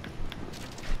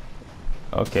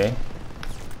 Okay.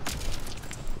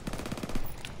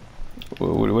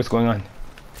 What's going on?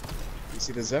 You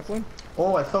see the Zeppelin?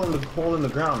 Oh, I fell in the hole in the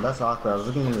ground. That's awkward. I was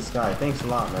looking in the sky. Thanks a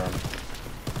lot, man.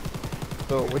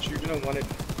 So what you're gonna want to,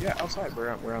 yeah, outside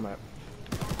where I'm at.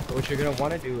 So what you're gonna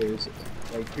want to do is,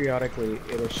 like periodically,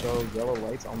 it'll show yellow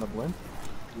lights on the blimp.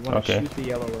 You want to shoot the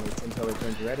yellow lights until it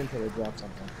turns red, until it drops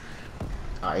something.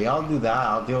 Alright, y'all do that.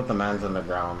 I'll deal with the mans on the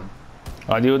ground.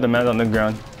 I'll deal with the man on the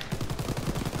ground.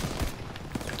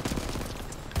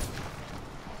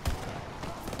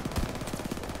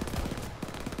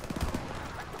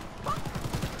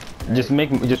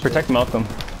 Just protect Malcolm.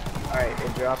 Alright,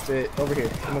 it dropped it over here.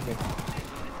 Come with me.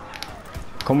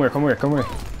 Come here.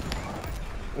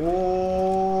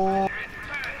 Oh.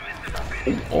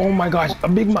 Oh my gosh, a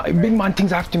big man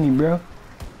thing's after me, bro.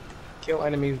 Kill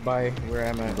enemies by where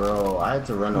I'm at. Bro, I had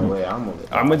to run away. I'm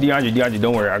with DeAndre. DeAndre,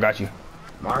 don't worry, I got you.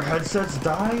 My headset's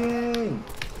dying.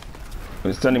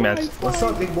 It's stunning, man. What's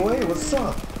up, big boy? What's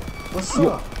up?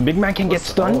 Big man can get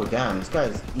stunned. Oh damn, this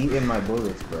guy's eating my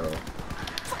bullets, bro.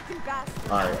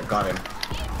 Alright, I got him.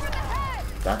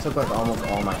 That took like almost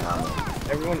all my ammo.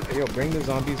 Everyone, yo, bring the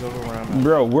zombies over where I'm at.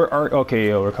 Bro, okay,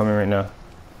 yo, we're coming right now.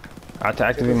 I have to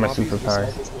activate my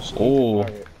superpower. Oh.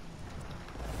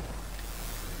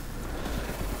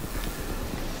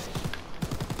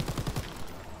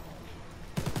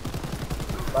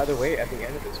 By the way, at the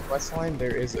end of this quest line,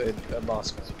 there is a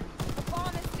boss fight.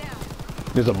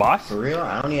 There's a boss? For real?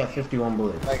 I only have 51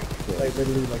 bullets. Like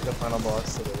literally like the final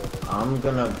boss to the level. I'm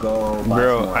gonna go buy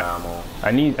some more ammo.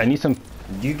 I need some.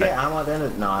 Do you get ammo at the end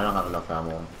of? No, I don't have enough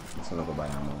ammo. I'm just gonna go buy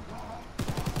ammo.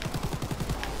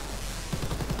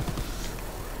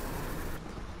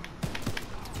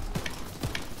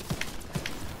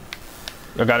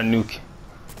 I got a nuke.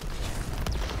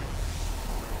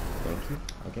 Thank you,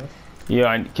 I guess.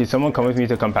 Yeah, can someone come with me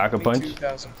to come pack a punch?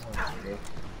 2,000 points, bro.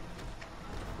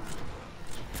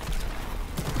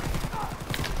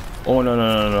 Oh no,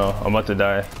 I'm about to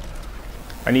die.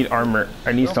 I need armor.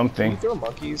 I need something. Throw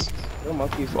monkeys. Throw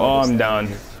monkeys. Oh, I'm down.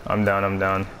 I'm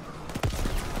down.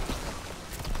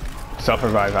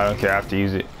 Self-revive. I don't care. I have to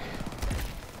use it.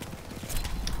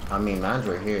 I mean, man's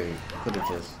right here. You could have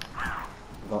just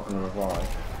gotten revived.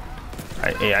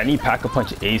 I need pack a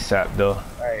punch ASAP though.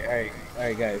 Alright,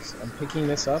 guys. I'm picking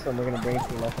this up and we're gonna bring it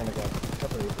to the left hand of God.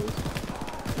 Separate, please.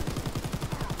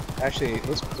 Actually,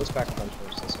 let's pack a punch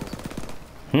first. This way.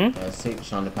 Yeah, save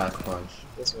Sean to pack a punch.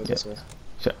 This way.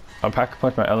 I'll pack a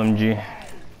punch my LMG.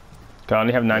 I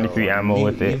only have 93 ammo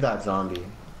with it. Leave that zombie.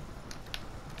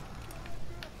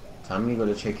 Time you go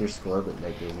to check your score, but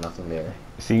like there's nothing there.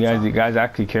 See, guys, you guys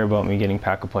actually care about me getting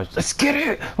pack a punch. Let's get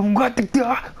it. What?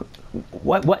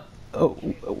 Oh,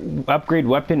 upgrade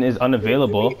weapon is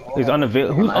unavailable. Who's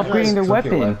upgrading their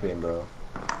weapon? Bro.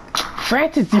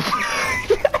 Francis, you.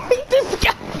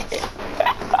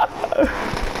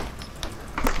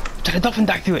 Try to dolphin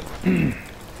dive through it.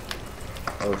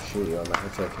 Oh shoot, yo, my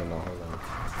headset came out. Hold on.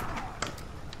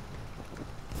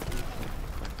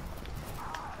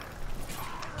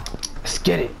 Let's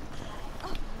get it.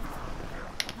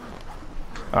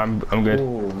 I'm good.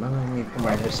 Oh, man, I need to put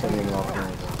my headset in off.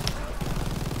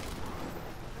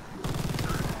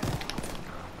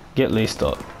 Get laced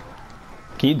up.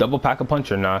 Can you double pack a punch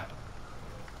or not?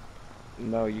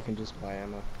 No, you can just buy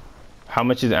ammo. How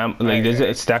much is ammo? Like, does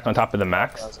it stack on top of the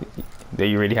max that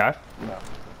you already have? No.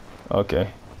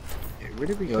 Okay. Where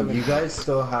did we Yo, do you guys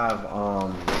still have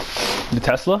the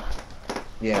Tesla?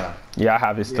 Yeah. Yeah, I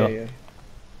have it still. Yeah.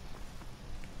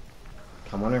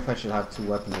 I wonder if I should have 2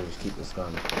 weapons or just keep this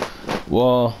gun.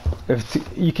 Well, if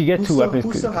you could get 2 weapons.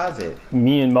 Who still has it?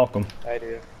 Me and Malcolm. I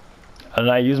do. And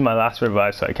I used my last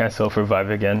revive, so I can't self-revive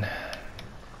again.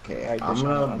 Okay, Right, I'm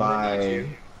gonna buy.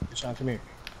 Deshaun, come here.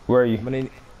 Where are you? I'm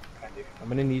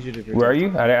gonna need you to protect. Where are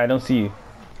you? I don't see you.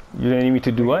 You're gonna need me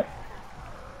to do what?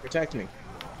 Protect me.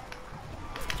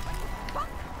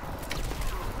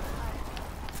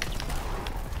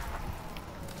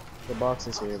 The box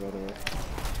is here, by the way.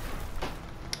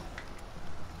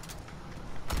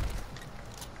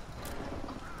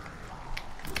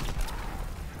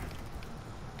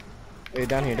 Hey,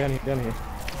 down here.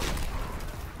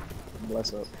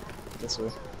 Bless up. This way.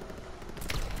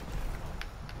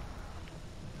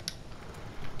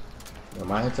 Yo,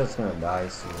 my headset's gonna die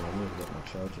soon. I need to get my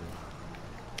charger.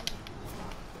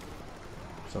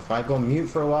 So if I go mute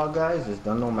for a while, guys, just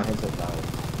don't know my headset dies.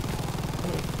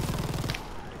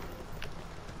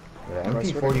 Yeah,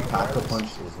 MP40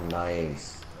 Pack-a-Punch is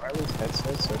nice. Wireless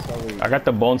headsets are probably. I got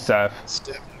the bone staff.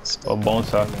 Oh, bone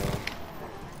staff.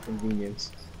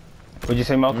 Convenience. What'd you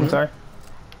say, Malcolm? Sorry.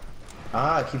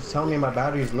 Ah, it keeps telling me my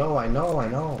battery's low. I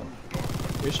know.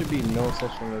 There should be no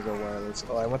such thing as a wireless.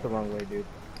 Oh, I went the wrong way, dude.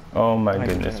 Oh my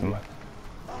goodness. My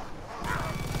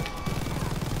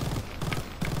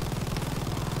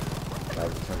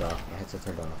headset turned off. My headset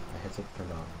turned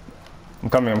off. I'm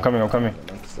coming. My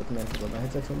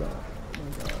headset turned off. Oh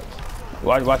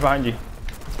my god. Watch behind you.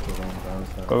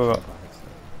 Go.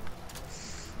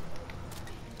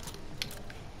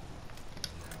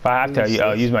 If I have to,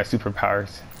 I'll use my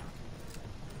superpowers.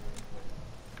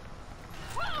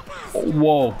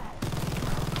 Whoa.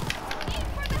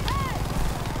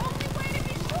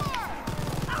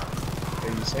 Are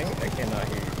you saying? I cannot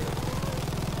hear you, bro.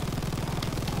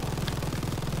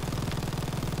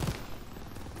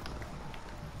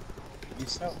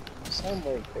 sound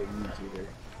like a YouTuber.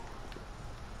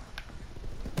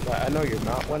 I know you're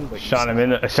not one, but Sean,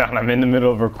 I'm in the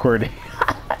middle of recording.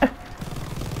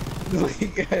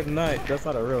 like, I'm not. That's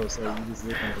not a real. So you just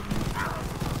look at me.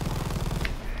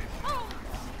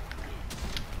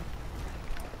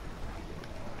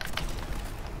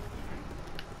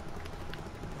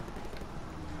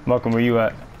 Malcolm, where you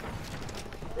at?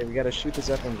 Hey, we gotta shoot the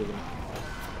Zeppelin with him.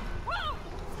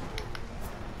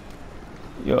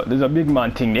 Yo, there's a big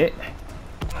man thing there.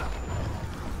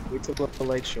 Wait till the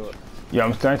light show up. Yo,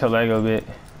 I'm starting to lag a bit.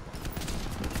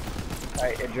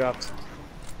 Alright, it dropped.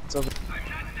 It's over.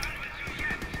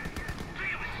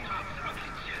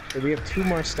 Okay, we have 2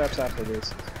 more steps after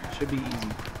this. Should be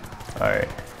easy. Alright.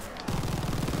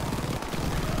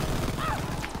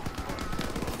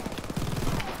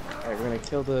 Alright, we're gonna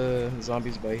kill the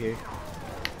zombies by here.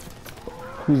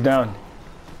 Who's down?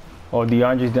 Oh,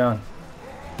 DeAndre's down.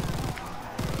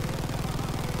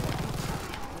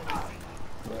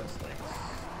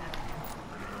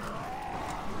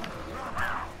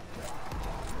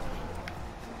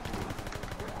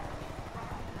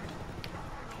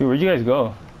 Dude, where'd you guys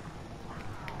go?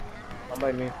 Come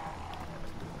by me.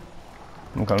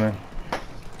 I'm coming.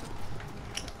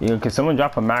 Yeah, can someone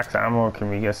drop a max ammo or can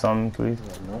we get some, please?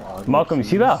 No, Malcolm, you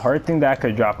see that heart thing that I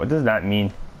could drop? What does that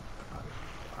mean?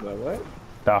 What?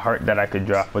 The heart that I could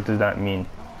drop, what does that mean?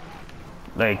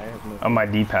 Like, on my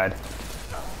D-pad.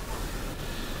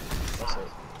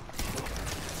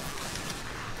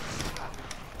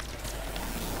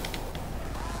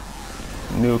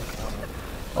 Nuke.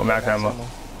 Oh, max ammo.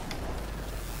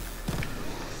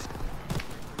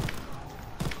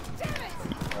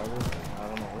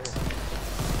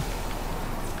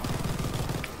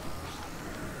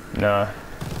 Nah.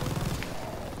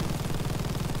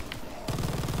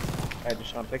 Alright,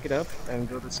 Deshaun, pick it up and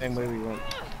go the same way we went.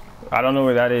 I don't know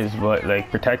where that is, but like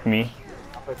protect me.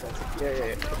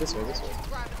 Yeah. This way.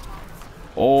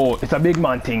 Oh, it's a big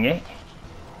man thing, eh?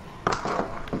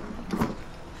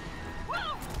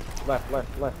 Left.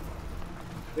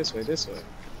 This way.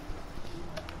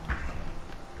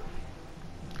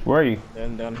 Where are you?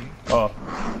 Then down here. Oh.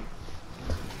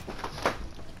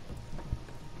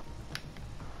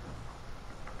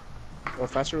 Well,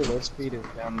 faster reload speed is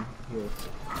down here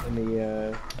in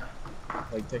the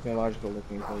like technological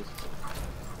looking place.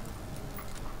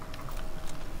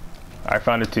 I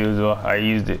found it too as well. I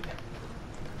used it.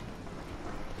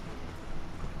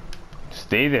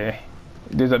 Stay there.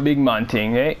 There's a big man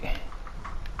thing, eh?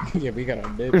 Yeah, we got our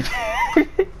bib.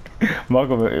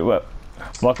 Malcolm, what?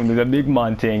 Malcolm, there's a big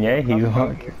man thing, eh? He's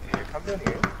walking. Come down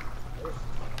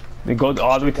here. Go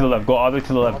all the way to the left. Go all the way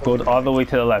to the left. Go all the way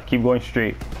to the left. Keep going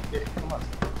straight. Yeah, come on.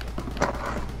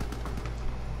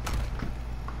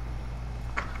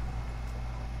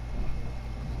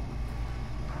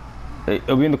 Hey,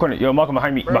 it'll be in the corner. Yo, Malcolm,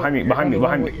 behind me. Bro, behind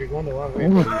me. You're going the wrong way,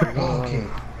 buddy. Okay.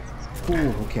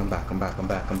 Ooh, okay, I'm back.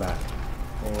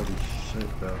 Holy shit,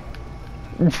 bro.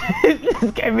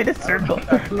 Just gave me the circle.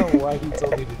 I don't know why he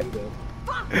told me to do that.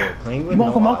 Playing with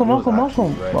Malcolm, no Malcolm. audio is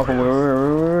actually right. Malcolm,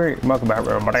 wait. Malcolm,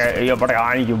 buddy,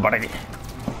 I need you, buddy.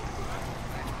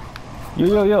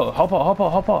 Yo, hop out.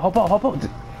 Hop out.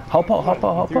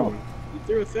 You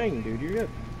threw a thing, dude. You're good.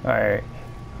 Alright.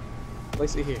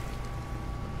 Place it here.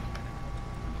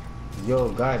 Yo,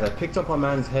 guys, I picked up a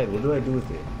man's head. What do I do with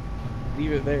it?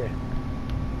 Leave it there.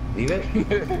 Leave it?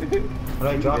 How do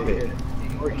I drop it?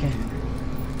 Over here.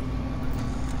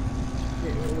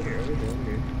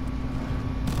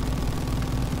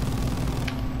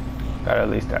 Gotta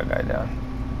release that guy down.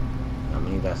 I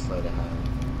mean, that's sleight of hand.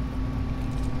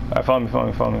 Alright,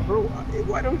 follow me. Bro,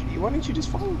 why don't you just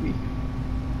follow me?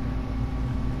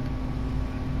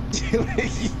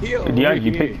 Yo, Yeah,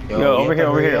 you pick. Yo, over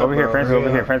here. Francis,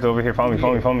 over here. Follow me.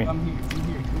 Come here.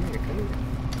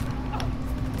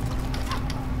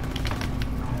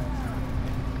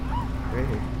 Right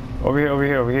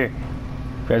here. Over here.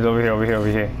 Guys, over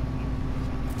here.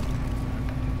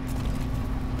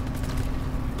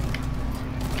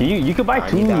 Can you could buy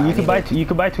two. You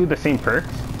could buy two of the same perks.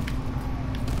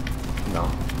 No.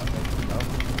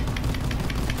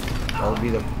 What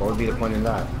would be the point in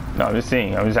that? No, I'm just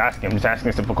saying. I'm just asking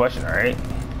a simple question. All right.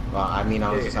 Well, I mean,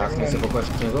 I was just asking a simple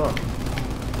question as well.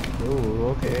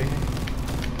 Oh, okay.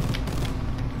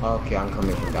 Okay, I'm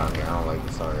coming from down here. I don't like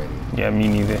this already. Yeah, me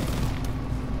neither.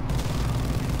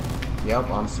 Yep,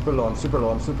 I'm super low.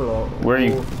 Where are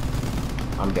you? Oh,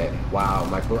 I'm dead. Wow,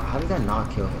 my bullet. How did that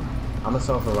not kill him? I'm a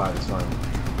self-revive. It's fine.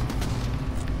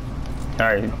 All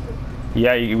right.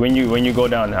 Yeah, when you go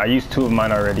down, I used two of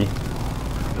mine already.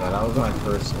 Yeah, that was my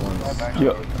first one.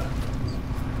 Yo.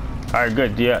 All right,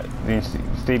 good. Yeah, then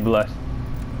stay blessed.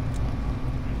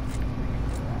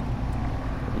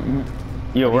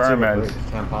 Yo, where are mans?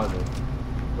 Can't pause it.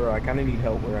 Bro, I kind of need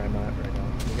help where I'm at right now.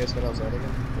 You guys head outside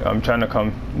again? I'm trying to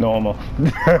come. No homo.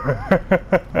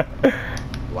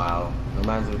 Wow. No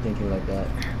man's were thinking like that.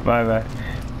 My bad.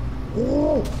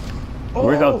 Oh!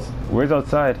 Where's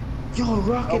outside? Yo,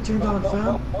 rocket turned on,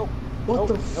 fam. What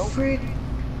the frick?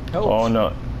 Oh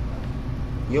no.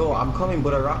 Yo, I'm coming,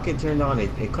 but a rocket turned on.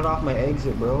 It cut off my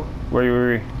exit, bro. Where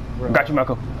you? Bro, Got you,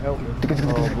 Marco. help me.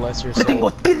 Oh, bless your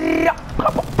soul.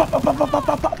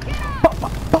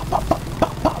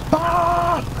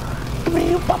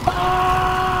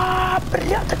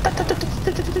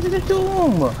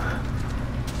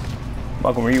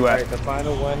 Malcolm, where you at? Alright, the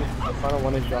final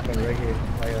one is dropping right here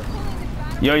by us.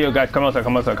 Yo, guys, come outside.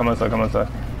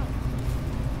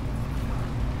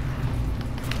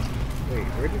 Wait,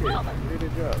 where did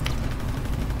it drop?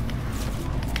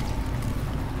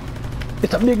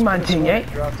 It's a big man thing, eh?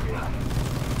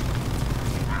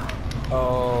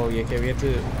 Oh, yeah, okay, we have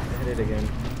to hit it again.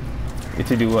 Get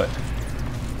to do what?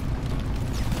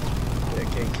 Yeah,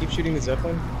 okay, keep shooting the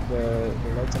Zeppelin, the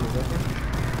lights on the Zeppelin.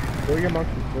 Throw your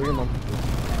monkey.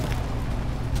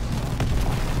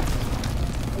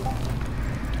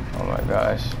 Oh my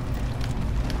gosh.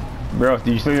 Bro,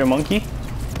 did you throw your monkey?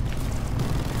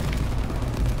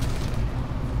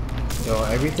 Yo,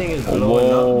 everything is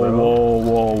blowing up, bro.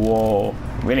 Whoa.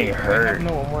 We didn't hurt. I have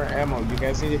no more ammo. You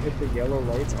guys need to hit the yellow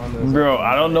lights on the Bro,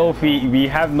 I don't know if we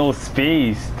have no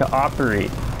space to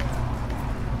operate.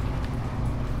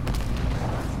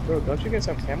 Bro, don't you guys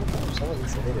have camouflage? Someone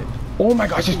needs to hit it. Oh my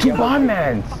gosh, there's two bomb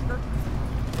mans.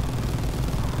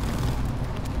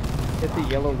 Hit the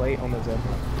yellow light on the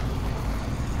Zeppelin.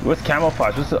 What's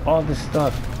camouflage? What's all this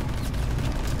stuff?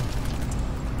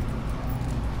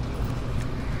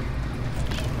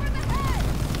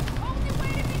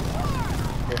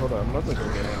 Okay, hold on. I'm about to go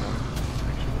get ammo.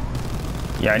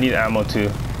 Yeah, I need ammo too.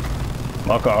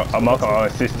 Marco, I'll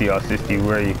assist you.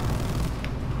 Where are you?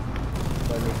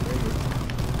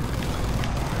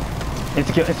 It's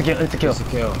a kill. It's a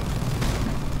kill.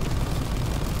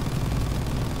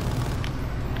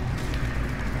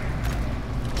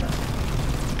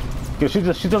 Yo, shoot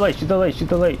the light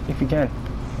if you can.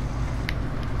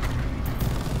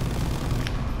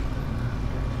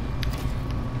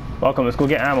 Welcome, let's go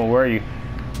get ammo. Where are you?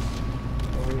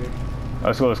 Over here.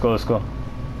 Let's go.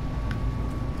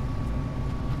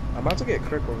 I'm about to get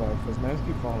crick revive because mans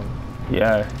keep falling.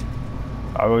 Yeah.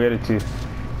 I'll go get it too.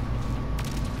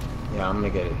 Yeah, I'm gonna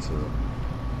get it too.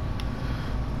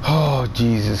 Oh,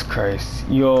 Jesus Christ.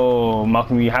 Yo,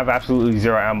 Malcolm, you have absolutely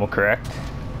zero ammo, correct?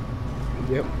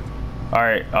 Yep.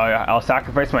 Alright, I'll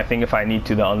sacrifice my thing if I need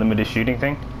to, the unlimited shooting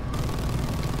thing.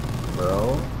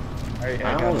 Bro, Right,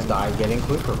 I almost died getting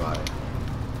quick revive.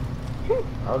 That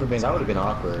would have been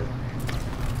awkward.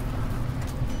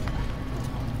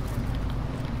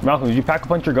 Malcolm, did you pack a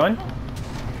punch your gun?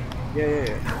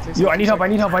 Yeah. Yo, I need help.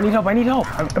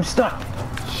 I'm stuck.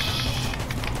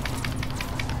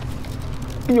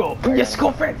 Yo, let's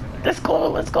go, friend. Let's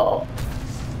go.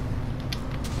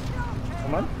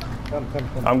 Come on. Come.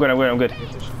 I'm good.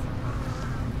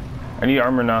 I need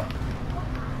armor now.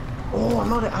 Oh,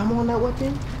 I'm out of ammo on that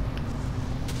weapon?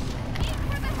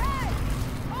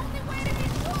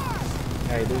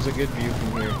 Hey, there's a good view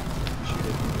from here. Shoot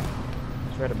it.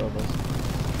 It's right above us.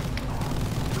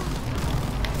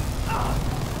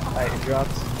 Alright, it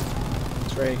dropped.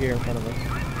 It's right here in front of us.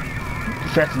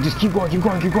 Fast, just keep going.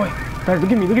 Fast,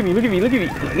 look at me.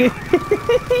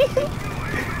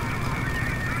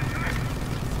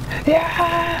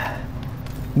 Yeah!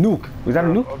 Nuke. Was that a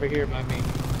nuke? Over here by me.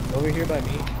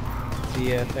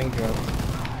 The thing dropped.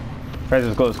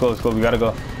 Fast, let's go. We gotta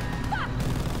go.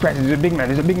 Fast, there's a big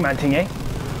man thing, eh?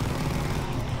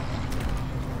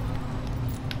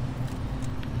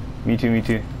 Me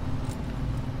too.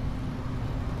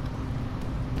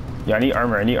 Yeah, I need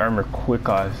armor quick,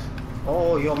 cause.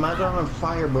 Oh, yo, man, I'm on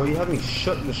fire, bro. You had me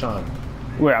shook, Deshaun.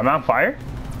 Wait, I'm on fire?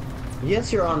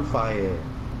 Yes, you're on fire.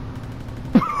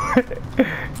 Can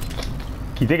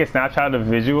you take a snapshot of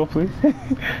the visual, please?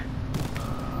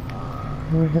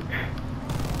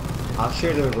 I'll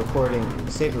share the recording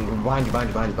safely. Behind you.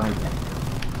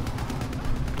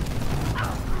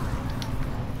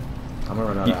 I'm gonna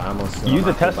run out of ammo soon. Use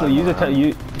a Tesla.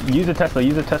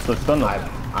 Stun them.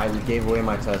 I gave away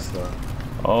my Tesla.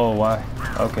 Oh, why?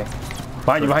 Okay.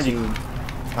 Behind you.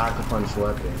 Pack-a-punch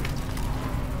weapon.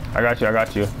 I got you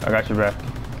back.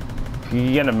 Can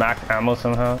you get a max ammo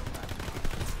somehow?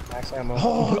 Max ammo.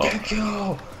 Oh, thank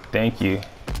you. Thank you.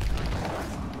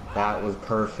 That was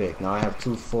perfect. Now I have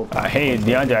 2 full. Hey,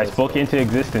 DeAndre, I spoke into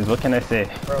existence. What can I say?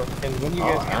 Bro, and when you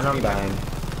guys and I'm dying.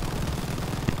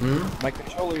 My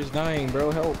controller is dying,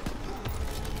 bro. Help.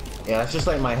 Yeah, that's just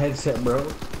like my headset, bro.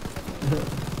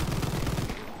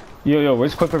 Yo,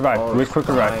 where's quick revive? Oh, Where's quick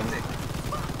revive?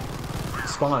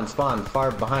 Spawn,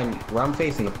 far behind where I'm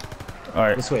facing.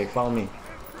 Alright. This way, follow me.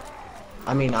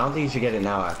 I mean, I don't think you should get it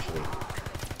now, actually.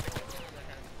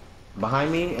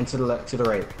 Behind me and to the left, to the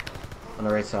right. On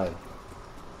the right side.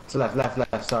 To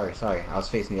left. Sorry. I was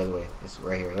facing the other way. It's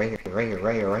right here.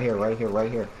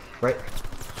 Right.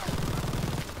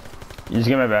 You just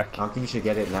get my back. I don't think you should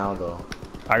get it now, though.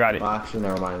 I got it. Well, actually,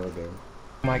 never mind. We're good.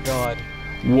 Oh my god.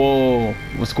 Whoa,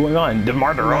 what's going on?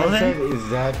 DeMar DeRozan? Is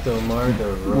that DeMar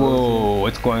DeRozan? Whoa,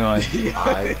 what's going on?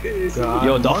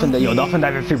 Yo, Dolphin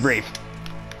dive if you're brave.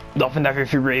 Dolphin dive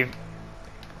if you're brave.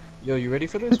 Yo, you ready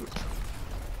for this?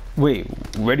 Wait,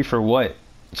 ready for what?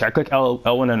 Should I click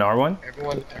L1 and R1?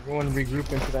 Everyone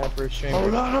regroup into that first chamber.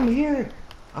 Hold on, I'm here.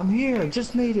 I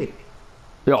just made it.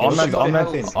 Yo, all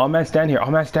man stand here.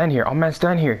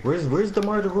 Where's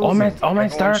DeMar DeRozan? All man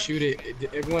start. Shoot it.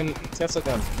 Everyone, Tesla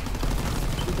gun.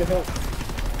 Shoot the hell.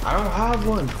 I don't have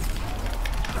one.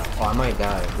 Oh, I might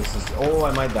die.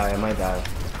 I might die.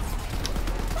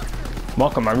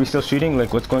 Malcolm, are we still shooting?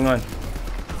 Like, what's going on?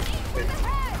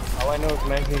 All I know is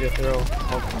man need to throw.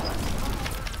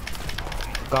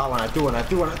 Got one. I threw one.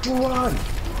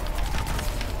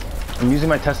 I'm using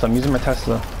my Tesla.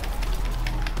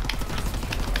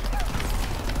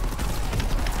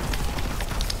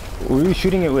 What are you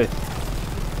shooting it with?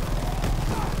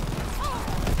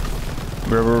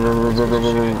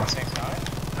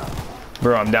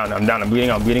 Bro, I'm down. I'm bleeding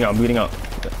out.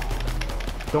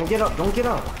 Don't get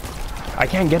up. I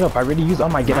can't get up. I already used all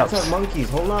my get ups. That's monkeys.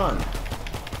 Hold on.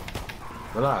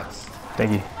 Relax.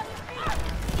 Thank you.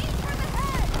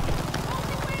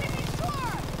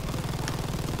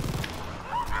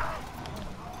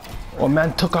 Oh,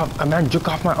 man took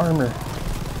off my armor.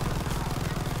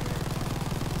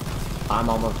 I'm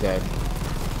almost dead.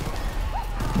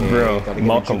 Bro,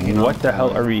 Malcolm, what the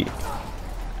hell are we?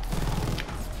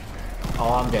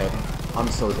 Oh, I'm dead. I'm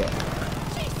so dead.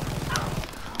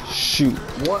 Shoot.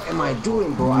 What am I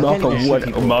doing, bro? Malcolm,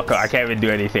 I can't even do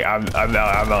anything. I'm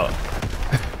out.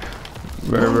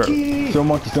 Monkey. Still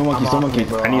monkey.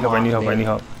 I need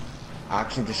help.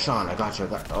 Action to Sean. I got you.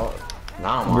 Oh,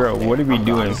 now I'm bro, what are we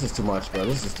doing? This is too much, bro.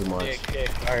 Yeah.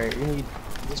 Alright, we need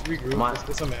let's regroup. Let's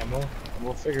get some ammo.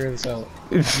 We'll figure this out.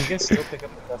 You can still pick up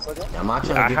the Tesla gun? I'm not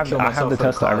trying to I have the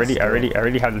Tesla. I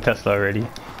already have the Tesla already.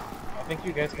 I think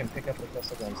you guys can pick up the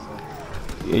Tesla gun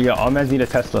still. Yeah, all mans need a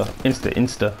Tesla.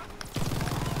 Insta.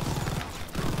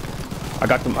 I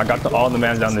got all the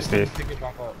mans down the stairs. Pick it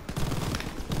back up.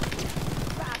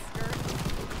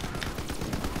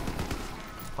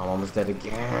 I'm almost dead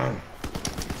again.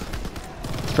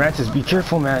 Francis, be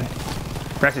careful, man.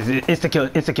 Francis, it's insta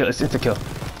kill.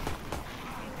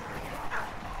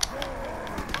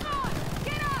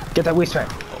 Get that waist fan.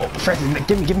 Oh, Francis,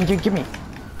 give me.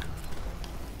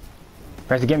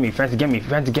 Francis,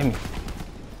 get me.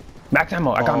 Max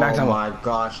ammo, I got max ammo. Oh my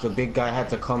gosh, the big guy had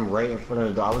to come right in front of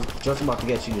the door. I was just about to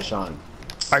get you, Deshaun.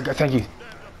 Thank you.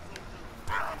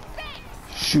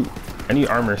 Shoot, I need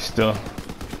armor still.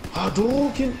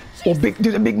 Hadouken! Oh,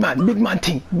 big man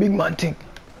thing.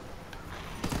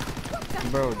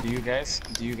 Bro, do you guys?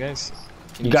 You guys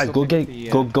go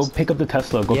pick up the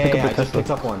Tesla. Go pick up the Tesla. Just picked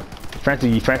up one.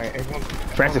 Francis,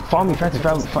 follow me. Francis,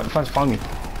 follow me.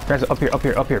 Francis, up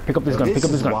here. Pick up this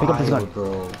gun.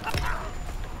 Bro.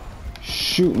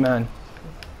 Shoot, man.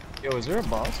 Yo, is there a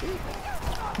boss here?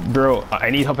 Bro,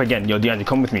 I need help again. Yo, DeAndre,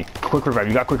 come with me. Quick revive.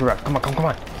 You got quick revive. Come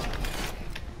on.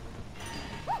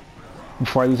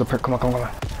 Before I lose a perk, come on.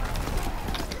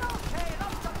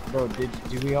 Bro, do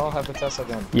we all have the Tesla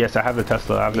gun? Yes, I have the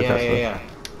Tesla. Yeah.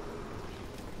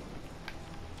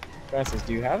 Francis,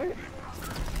 do you have it?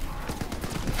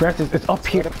 Francis, it's up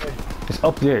here. It's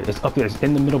up there. It's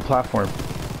in the middle platform.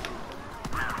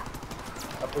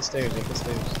 Up the stairs.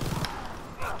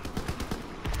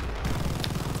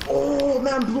 Oh,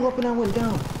 man, blew up and I went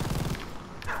down.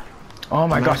 Oh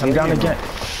my gosh, I'm down again.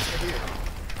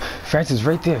 Francis,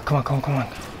 right there. Come on.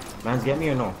 Man's get me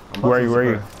or no? Where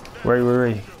are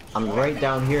you? I'm right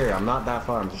down here. I'm not that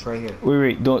far. I'm just right here.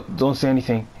 Wait. Don't say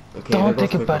anything. Okay, don't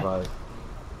take it back.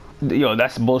 Yo,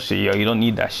 that's bullshit, yo. You don't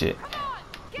need that shit.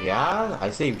 Yeah,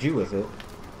 I saved you with it.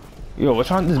 Yo,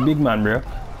 what's wrong with this big man, bro?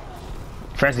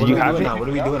 Francis, you have it? What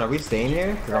are we doing? Are we staying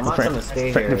here? Because I'm not trying to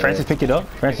stay here. Did Francis pick it up?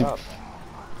 Francis.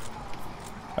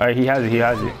 Alright, he has it.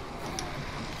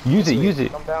 Use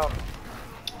it. Come down.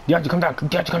 You have to come down.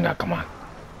 Come on.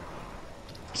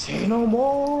 Say no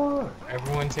more.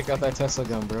 Everyone take out that Tesla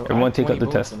gun, bro. Everyone take out the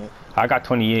Tesla. I got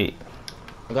 28.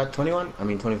 I got 21? I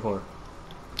mean 24.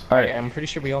 Alright. I'm pretty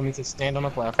sure we all need to stand on a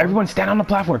platform. Everyone stand on the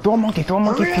platform. Throw a monkey. Throw a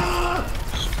monkey. Shoot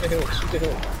the hill. Shoot the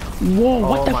hill. Whoa,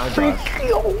 what the frick?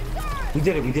 Yo. We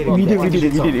did it. We did it. We did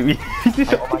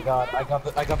it. Oh my god,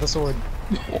 I got the sword.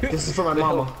 This is for my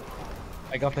mama.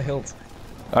 I got the hilt.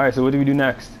 Alright, so what do we do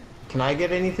next? Can I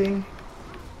get anything?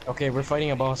 Okay, we're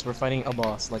fighting a boss. We're fighting a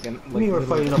boss. Like we're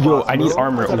fighting a boss. Yo, I need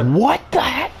armor. What the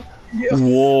heck? Yeah.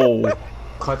 Whoa.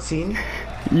 Cutscene?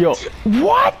 Yo,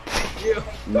 what? Yeah.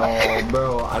 No,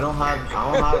 bro. I don't have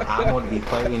ammo to be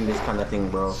fighting this kind of thing,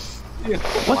 bro. Yeah.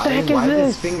 What the heck is why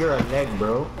this? This finger a leg,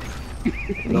 bro?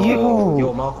 No.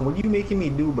 Yo, Malcolm, what are you making me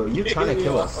do, bro? You're trying to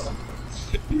kill us.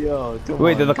 Yo,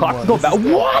 wait, did the clock go back?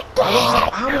 What the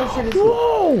heck?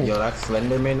 Whoa! Yo, that's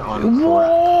Slenderman on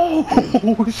Whoa!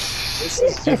 This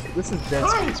is dead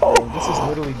space, bro. This is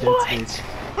literally dead space.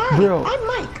 Bro. I'm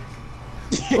Mike.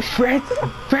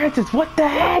 Francis, what the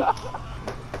heck?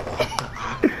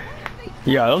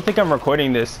 Yeah, I don't think I'm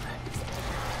recording this.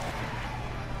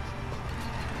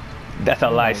 That's a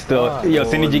lie still. Yo,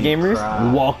 Synergy Gamers,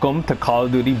 welcome to Call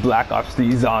of Duty Black Ops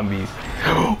 3 Zombies.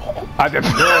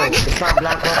 It's not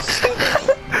Black Ops.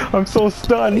 I'm so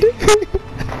stunned.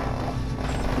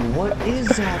 What is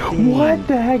that thing? What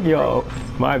the heck, yo?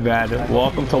 My bad.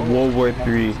 Welcome to World War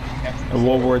 3 and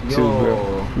World War 2, bro.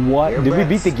 What? Did we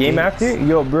beat the game after?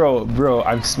 Yo, bro,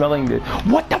 I'm smelling this.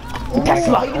 What the?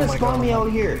 Tesla! How you gonna spawn me out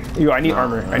here? Yo, I need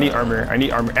armor. I need armor.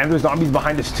 And there's zombies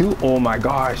behind us too. Oh my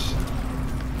gosh.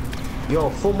 Yo,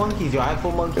 full monkeys. Yo, I have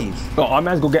full monkeys. Oh, all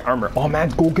man's go get armor. All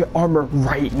man's go get armor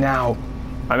right now.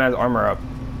 All man's armor up.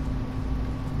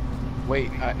 Wait,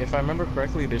 if I remember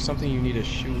correctly, there's something you need to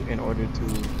shoot in order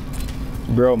to...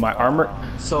 Bro, my armor...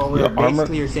 So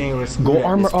basically you're saying we're screwed. Go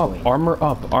armor up, armor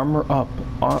up.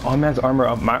 All man's armor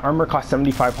up. My armor costs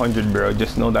 7,500, bro.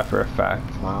 Just know that for a fact.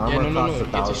 My armor costs You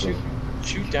have to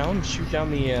shoot down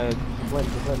the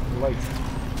lights.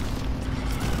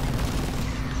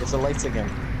 It's the lights again.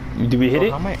 Did we hit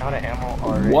it? How am I out of ammo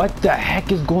already? What the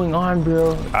heck is going on,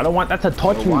 bro? I don't want that to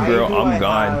touch me, bro. I'm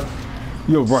gone.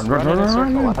 Yo, run.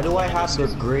 Why do I have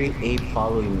this great ape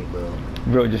following me, bro?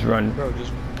 Bro, just run. Bro,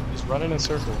 just run in a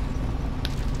circle.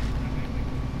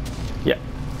 Yeah.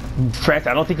 France,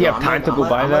 I don't think you have time to go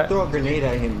by that. I'm gonna throw a grenade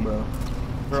at him, bro.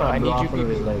 Bro, I need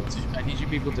you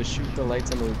people to shoot the lights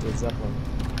on the Zeppelin.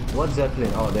 What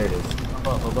Zeppelin? Oh, there it is.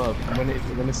 Above.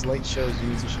 When this light shows, you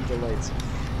need to shoot the lights.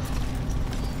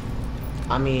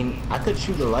 I mean, I could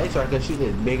shoot the lights or I could shoot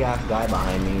this big ass guy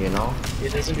behind me, you know?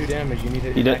 It doesn't do damage, you need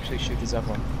to actually shoot the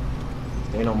Zeppelin.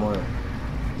 Say no more.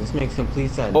 This makes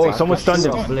complete sense. Oh, someone stunned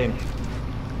him. Blimp.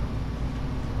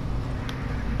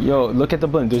 Yo, look at the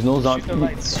blimp. There's no zombie. Shoot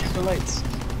the lights.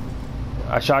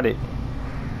 I shot it.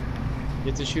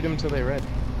 You have to shoot them until they're red.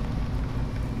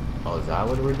 Oh, is that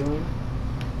what we're doing?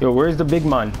 Yo, where's the big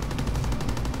man?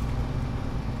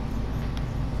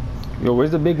 Yo,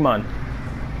 where's the big man?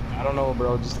 I don't know,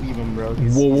 bro. Just leave him, bro.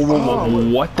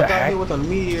 Whoa. What the heck? I got hit with a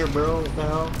meteor, bro. What the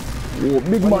hell? Whoa,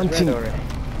 big man team.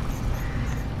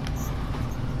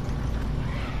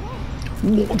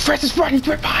 Whoa, Francis, run. He's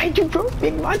right behind you, bro.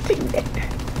 Big man team.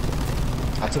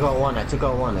 I took out one.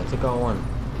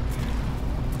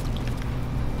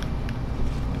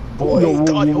 Boy,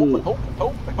 God, hope.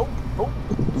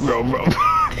 Bro.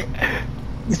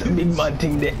 It's a big man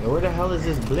team there. Yo, where the hell is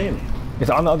this blimp?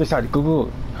 It's on the other side.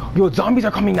 Go. Yo, zombies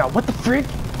are coming now. What the frick?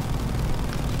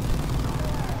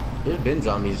 There's been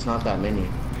zombies, it's not that many.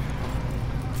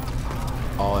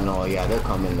 Oh no, yeah, they're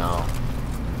coming now.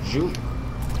 Shoot.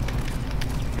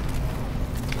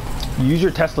 Use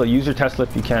your Tesla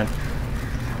if you can.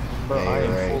 Bro, I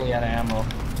am fully out of ammo.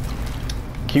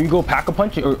 Can you go pack a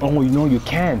punch? Or, oh, no, you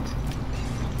can't.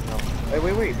 No.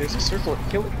 Wait, there's a circle.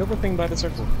 Kill the thing by the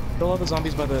circle. Kill all the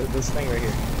zombies by this thing right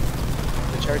here.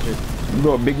 The charger.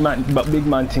 Bro, big man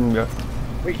thing, bro.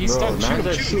 Wait, he's stunned.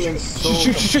 Shoot.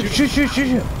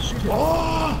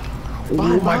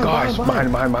 Oh my gosh.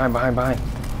 Behind.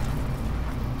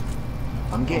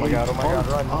 I'm getting Oh my god,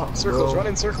 run. Circles, run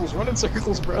in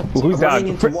circles, bro. Who's down?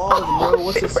 Into walls, bro.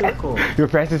 What's a circle? Yo,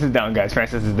 Francis is down, guys.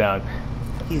 Francis is down.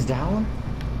 He's down?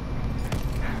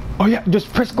 Oh yeah,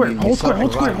 just press square. Hold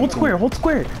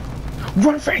square.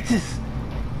 Run, Francis.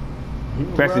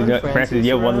 Francis,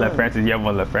 you have one left. Francis, you have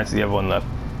one left.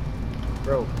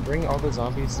 Bro, bring all the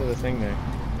zombies to the thing there.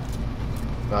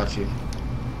 Got you.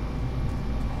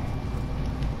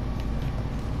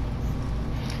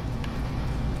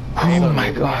 Oh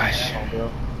my gosh.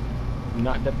 Bro.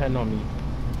 Not depend on me.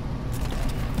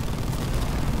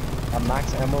 A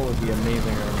max ammo would be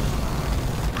amazing right now.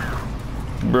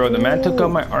 Bro, the man took out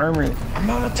my armor. I'm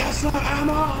out of Tesla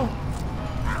ammo!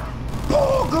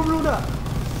 Oh, Garuda!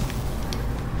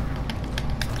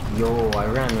 Yo, I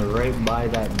ran right by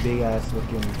that big ass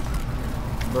looking.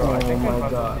 Bro, Oh I think my I'm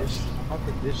gosh. about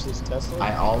to ditch this Tesla.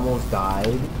 I almost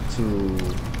died to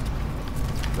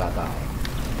that guy.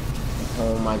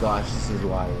 Oh my gosh, this is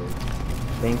wild.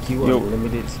 Thank you, Yo.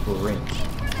 unlimited sprint.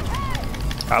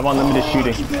 I have unlimited I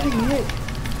shooting. keep getting hit.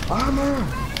 Armor.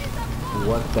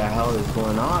 What the hell is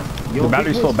going on? Yo, The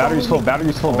battery's big full, boy's battery's full, following me.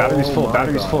 battery's full, battery's Oh full, my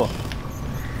battery's gosh. full.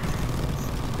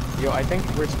 Yo, I think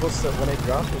we're supposed to, when it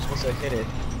drops, we're supposed to hit it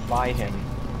by him.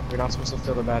 We're not supposed to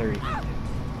fill the battery.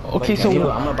 Okay, Like, so You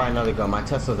know, I'm gonna buy another gun. My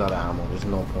Tesla's out of ammo. There's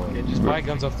no point. yeah, just buy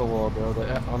guns off the wall, bro.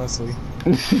 Honestly.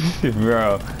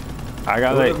 bro, I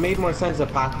got It would have like, made more sense to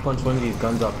pack punch one of these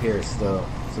guns up here still,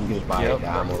 so you can just buy the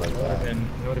ammo like that. It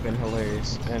would have been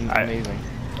hilarious and amazing.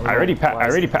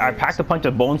 I packed a punch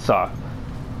of bone saw.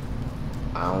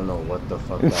 I don't know what the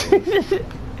fuck that is.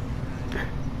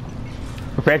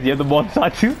 Fred, you have the bone saw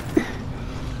too?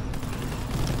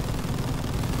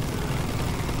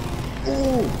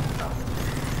 Ooh.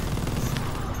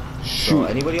 Shoot. So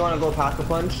anybody want to go pack a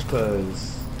punch?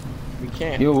 Cause We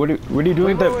can't. Yo, what are you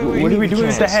doing? Wait, What are we doing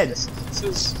with the head? This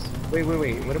is. Wait.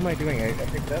 What am I doing? I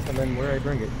picked it up and then where I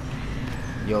bring it?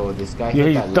 yo, this guy. Yeah, hit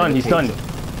he's that done. He's done. limitation.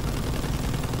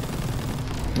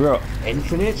 Bro,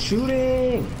 Infinite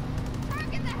shooting.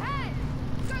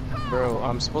 Bro,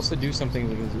 I'm supposed to do something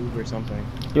with his Uber or something.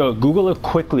 yo, Google it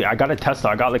quickly. I got a Tesla.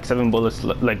 I got like 7 bullets,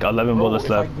 like 11 bullets if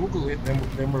left. I Google it,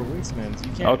 then we're Wingsmans.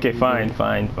 You can't. Okay, Google fine,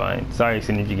 it. fine. Sorry,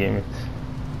 Synergy Gamer.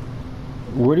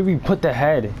 Where do we put the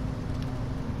head?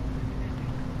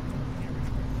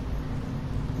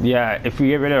 Yeah, if we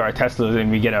get rid of our Teslas and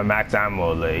we get a max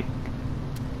ammo, like.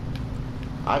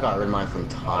 I got rid of mine from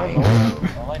time.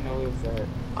 All I know is that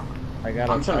I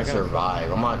gotta. I'm trying to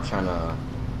survive. I'm not trying to.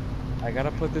 I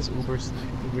gotta put this Uber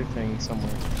thing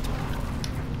somewhere.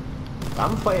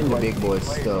 I'm fighting the big boys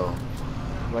still.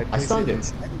 Like, I stunned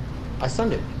it. I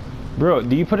stunned it. Bro,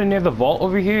 do you put it near the vault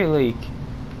over here? Like.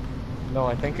 No,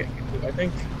 I think.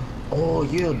 Oh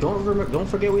yeah, don't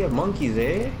forget we have monkeys,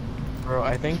 eh? Bro,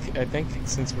 I think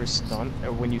since we're stunned,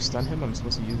 when you stun him, I'm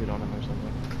supposed to use it on him or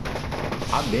something.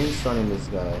 I've been stunning this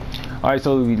guy. Alright,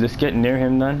 so let's get near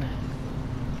him then.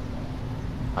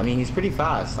 I mean, he's pretty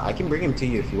fast. I can bring him to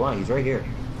you if you want. He's right here.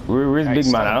 Where's Alright, Big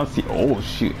Man? stun. I don't see. Oh,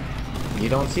 shoot. You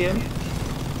don't see him?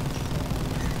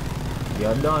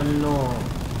 You don't know.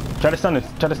 Try to stun it.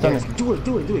 Try to stun Yes, it. do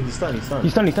it. He's stunned. He's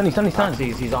stunned.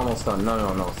 Actually, he's almost stunned.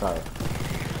 No, sorry.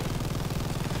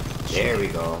 There we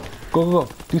go. Go.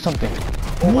 Do something.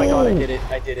 Oh my god, I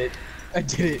Whoa. did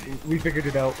it. We figured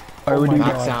it out. Alright, what do we do?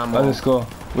 Max ammo. Alright, let's go.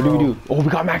 What do we do? Oh, we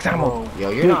got max ammo. Yo,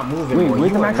 you're not moving. Wait, boy. where's You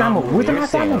the are max not ammo? moving. Where's the You're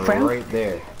max ammo, staying fam? right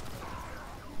there.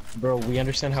 Bro, we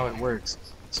understand how it works.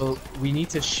 So we need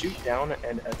to shoot down a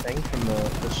thing from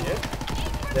the ship.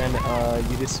 Then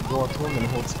you just go up to him and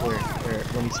hold square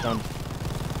when he's stunned.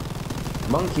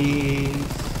 Monkeys.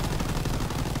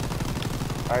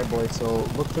 Alright, boy. So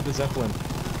look for the Zeppelin.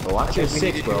 Well, watch your we need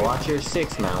 6, to bro. do- Watch your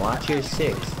 6, man. Watch your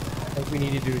 6. I think we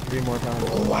need to do it 3 more times.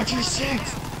 Oh, watch your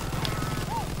 6.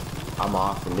 I'm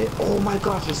off of it. Oh my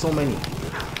gosh, there's so many.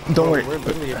 Don't Bro, worry. we're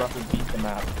literally about to beat the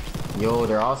map. Yo,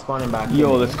 they're all spawning back.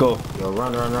 Yo, in. let's go. Yo,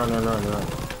 run. You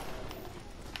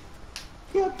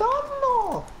don't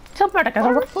know. For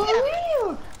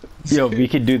real. Yo, we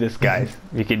could do this, guys.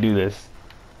 We could do this.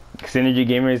 Synergy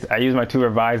Gamers, I use my 2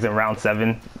 revives in round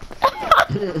 7.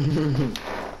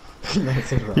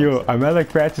 Yo, I'm at like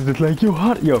Francis. It's like,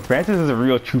 yo, Francis is a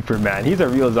real trooper, man. He's a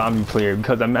real zombie player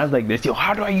because I'm at like this. Yo,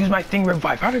 how do I use my thing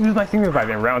revive?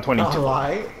 In round 22.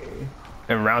 Alright.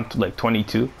 In round like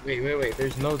 22. Wait.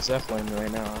 There's no Zeppelin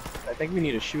right now. I think we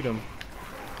need to shoot him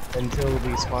until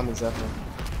we spawn the Zeppelin.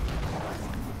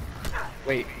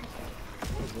 Wait.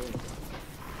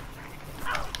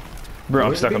 Bro, I'm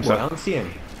Where's the stuck. big boy? I don't see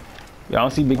him. Yo, I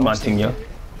don't see Big Monting, yo.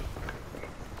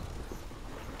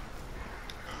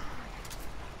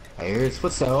 I hear his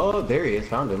footsteps. Oh, there he is.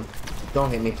 Found him. Don't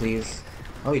hit me, please.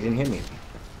 Oh, he didn't hit me.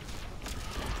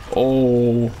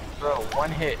 Oh. Bro,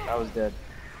 1 hit, I was dead.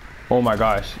 Oh my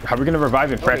gosh. How are we gonna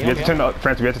revive him? France, we have to turn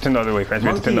the other way. France, we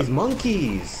have to turn the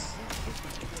Monkeys.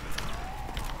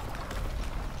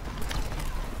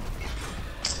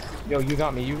 Yo, you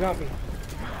got me.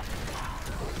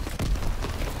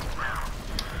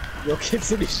 Yo, Kid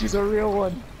City, she's a real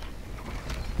one.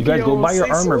 You guys Yo, go buy your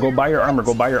say armor, so. go buy your armor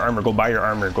in the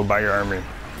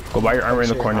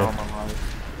corner.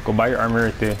 Go buy your armor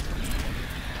right there.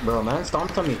 Bro, man,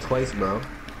 stomped on me twice, bro.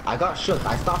 I got shook.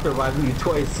 I stopped reviving you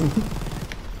twice.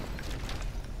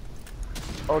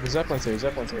 Oh, the Zeppelin's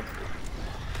here.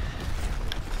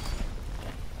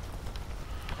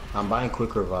 I'm buying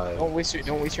quick revive. Don't waste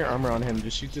your armor on him.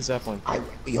 Just shoot the Zeppelin. I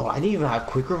didn't even have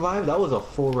quick revive. That was a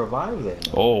full revive then.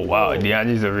 Oh wow,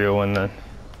 DeAndre's a real one then.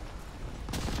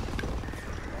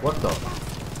 What the?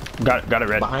 Got it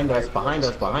red. Behind us, behind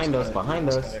us, behind us, behind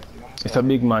us. It's a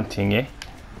big man thing, eh?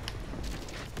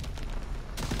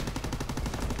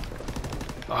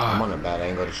 I'm on a bad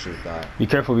angle to shoot that. Be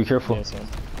careful, be careful. Yes, yes.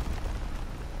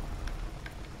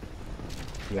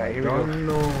 Yeah, here we go.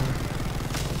 No.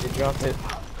 They dropped it.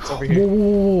 It's over here.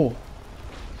 Whoa.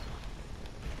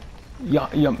 Yeah,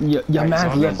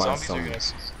 man.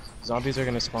 Zombies are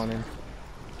gonna spawn in.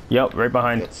 Yep, right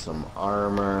behind. Get some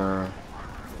armor.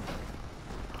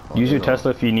 Oh, Use your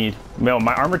Tesla if you need. No,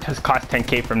 my armor test costs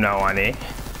 10K from now on, eh?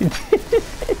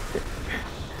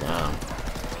 Damn.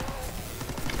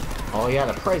 Oh yeah,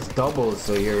 the price doubles,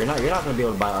 so you're not gonna be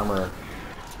able to buy armor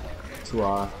too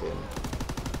often.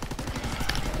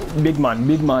 Big man,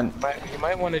 big man. You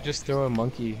might want to just throw a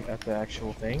monkey at the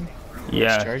actual thing.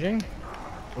 Yeah. It's charging.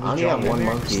 I only have one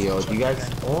monkey, yo. Do you guys?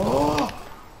 Oh!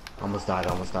 Almost died.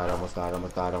 Almost died. Almost died.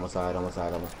 Almost died. Almost died. Almost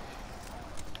died. Almost.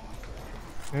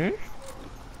 Hmm.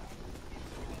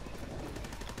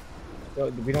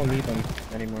 We don't need them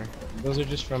anymore. Those are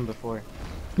just from before.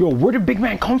 Yo, where did big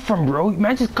man come from, bro?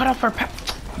 Man just cut off our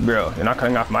path. Bro, you're not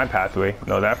cutting off my pathway.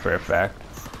 Know that for a fact.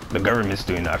 The government's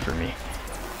doing that for me.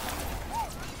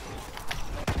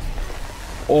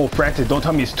 Oh, Francis, don't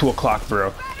tell me it's 2 o'clock,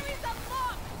 bro.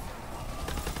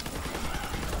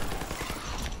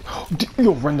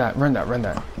 Yo, run that.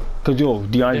 Cause yo,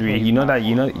 DeAndre,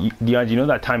 DeAndre, you know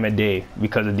that time of day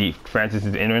because of the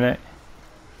Francis's internet.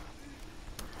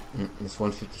 It's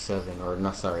 157, or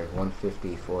not? Sorry,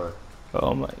 154.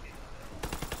 Oh my.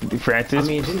 Francis. I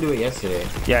mean, it didn't do it yesterday.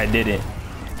 Yeah, I didn't.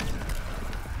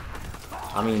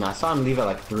 I mean, I saw him leave at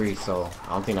like 3, so I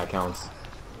don't think that counts.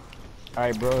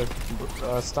 Alright, bro.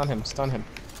 Stun him.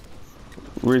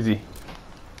 Where is he?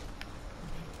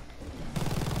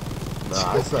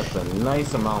 I slept a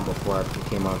nice amount before I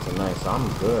came out tonight, so I'm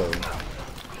good.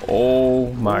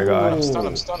 Oh my god. Stun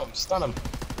him.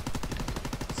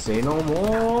 Say no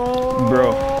more.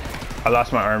 Bro, I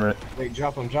lost my armor. Wait,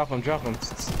 drop him. Oh,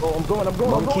 I'm going.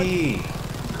 Monkey.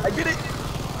 I did it.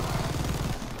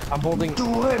 I'm holding.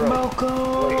 Do it,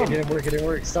 Malcolm. Wait, it didn't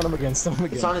work. Stun him again. It's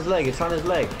on his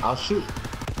leg. I'll shoot.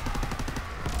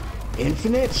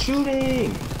 Infinite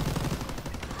shooting.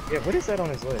 Yeah, what is that on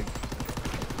his leg?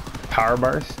 Power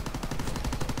bars?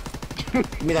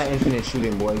 Give me that infinite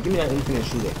shooting, boy. Give me that infinite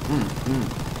shooting.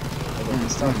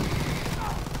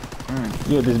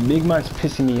 Yo, this big man's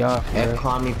pissing me off, man.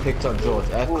 F-Commie picked up George.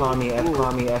 F-Commie.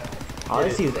 All I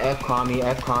see is F-Commie.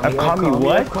 F-Commie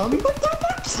what?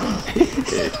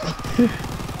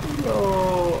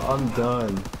 Yo, I'm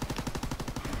done.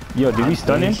 Yo, did we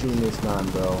stun him? Shooting this man,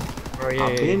 bro. Yeah,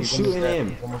 I've been shooting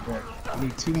him. I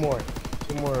need two more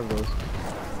of those.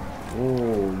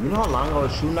 Oh, you know how long I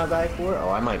was shooting that guy for? Oh,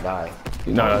 I might die.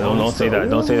 No, don't say that.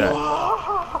 Don't say that.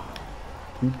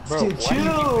 Bro,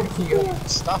 chill.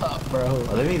 Stop, bro.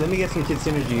 Oh, let me get some kid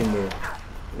synergy in there.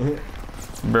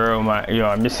 Bro,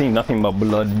 I'm just seeing nothing but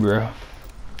blood, bro.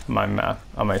 My map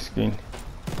on my screen.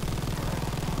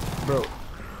 Bro.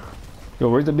 Yo,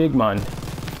 where's the big man?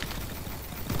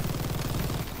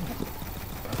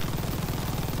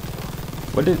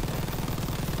 What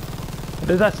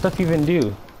does that stuff even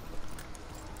do?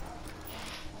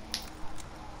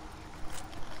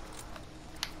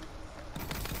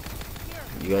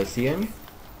 You guys see him?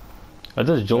 What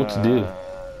does jolts do?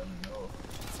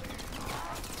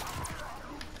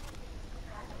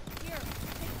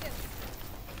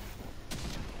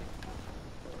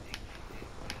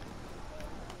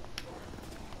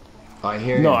 I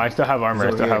hear No, him. I still have armor.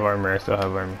 I still have armor.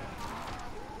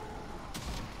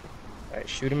 Alright,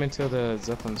 shoot him until the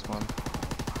Zeppelin spawn.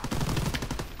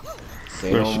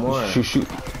 Say no more. Shoot.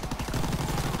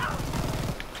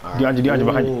 DeAndre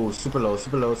behind you. Oh, super low.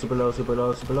 Zeppelin.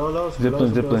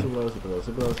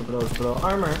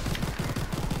 Armor.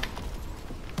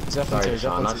 Sorry,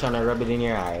 Sean, I'm not trying to rub it in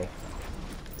your eye.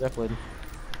 Zeppelin.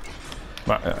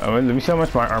 Let me see how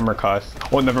much my armor costs.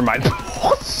 Oh, never mind.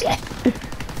 Oh, shit.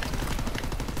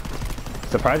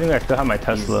 Surprisingly, I still have my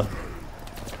Tesla.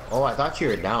 Oh, I thought you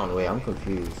were down. Wait, I'm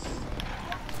confused.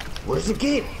 Where's the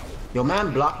gate? Yo,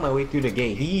 man blocked my way through the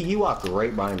gate. He walked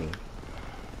right by me.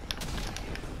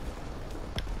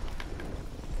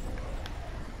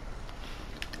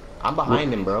 I'm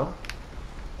behind him, bro.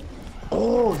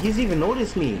 Oh, he's even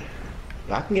noticed me.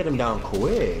 I can get him down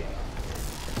quick.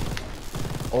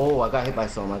 Oh, I got hit by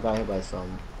some.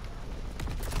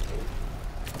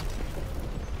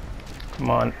 Come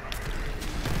on.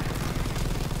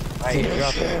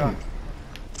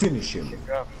 Finish him.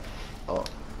 Oh.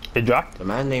 It dropped? The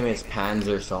man's name is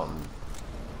Panzer something.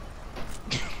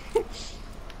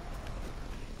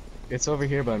 It's over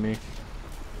here by me.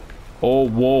 Oh,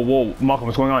 whoa. Malcolm,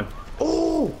 what's going on?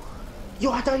 Oh!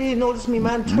 Yo, I thought you didn't notice me,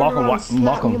 man. Turn Malcolm, around and slap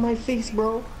Malcolm. me in my face,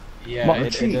 bro. Yeah, it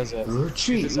Retreat. does it.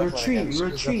 Retreat.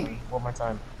 One more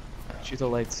time. Shoot the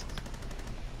lights.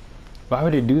 Why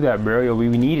would it do that, bro? Yo, we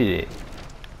needed it.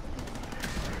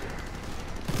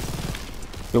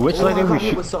 Yo, which light did we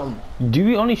shoot? Do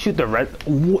we only shoot the red?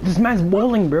 Whoa, this man's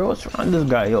bowling, bro. What's wrong with this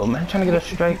guy? Yo, man, trying to get a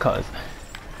strike, cuz.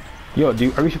 Yo,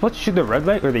 are we supposed to shoot the red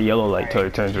light or the yellow light till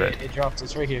it turns red? It drops.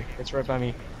 It's right here. It's right by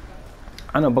me.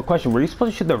 I know, but question: were you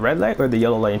supposed to shoot the red light or the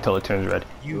yellow light until it turns red?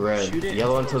 You red. shoot it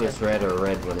Yellow until it's red, or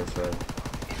red when it's red.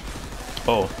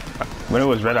 Oh, when it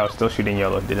was red, I was still shooting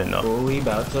yellow. Didn't know. Oh, we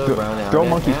about to run out. Throw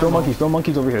monkeys over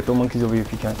here. Throw monkeys over here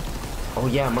if you can. Oh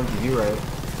yeah, monkeys, you're right.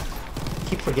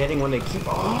 Keep forgetting when they keep.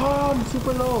 Oh, I'm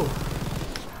super low.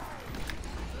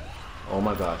 Oh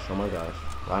my gosh.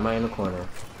 Why am I in the corner?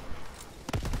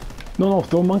 No,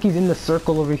 throw monkeys in the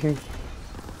circle over here.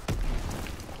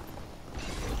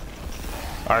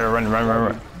 Alright,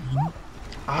 run.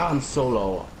 Ah, I'm so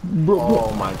low. Bro.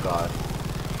 Oh my god.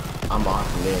 I'm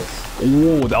off this.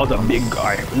 Whoa, that was a big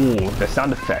guy. Ooh, the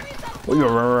sound effect. Oh, you're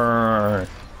run.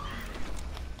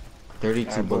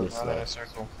 32 bullets left.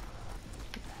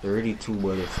 32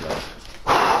 bullets left.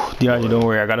 Yeah, you don't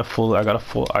worry. I got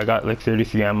like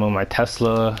 33 ammo. My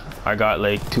Tesla. I got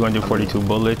like 242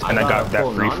 bullets, and I got that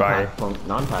free fire.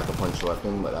 Non-pack-a-punch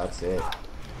weapon, but that's it.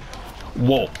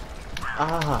 Whoa.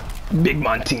 Ah. Big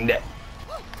man thing there.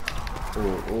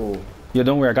 Oh. Yeah,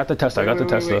 don't worry. I got the Tesla.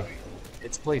 Wait.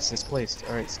 It's placed.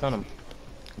 Alright, stun him.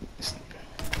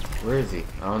 Where is he?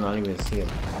 I don't even see him.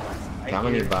 I'm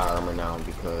gonna need bar armor now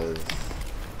because...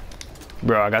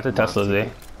 Bro, I got the Tesla there.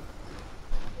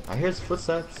 I hear his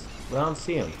footsteps, but I don't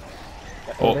see him.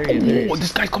 Oh,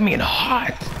 this guy's coming in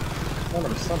hot.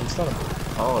 Stun him.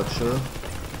 Oh, true.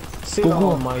 Sit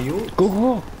on my youth.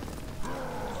 Go.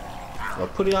 Yo,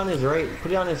 put it on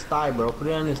his thigh, bro. Put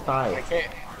it on his thigh. I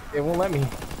can't. It won't let me.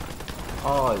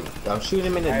 Oh, I'm shooting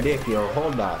him in the dick, yo.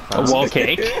 Hold that. A wall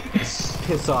cake.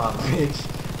 Piss off, bitch.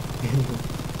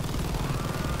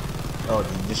 Oh,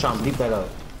 Deshaun, bleep that up.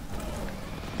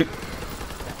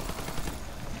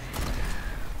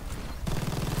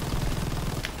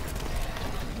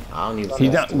 I don't even see.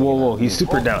 He's down. Whoa, he's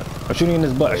super down. I'm shooting in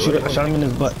his butt. I shot him in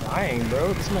his butt. He's dying,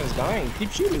 bro. This man's dying.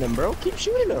 Keep shooting him, bro. Keep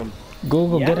shooting him.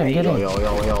 Go, get him. Yo.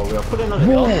 Put another.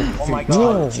 Whoa. Oh my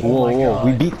god. Whoa.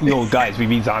 We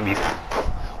beat zombies.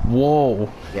 Whoa.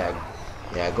 Yeah,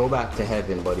 go back to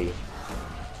heaven, buddy.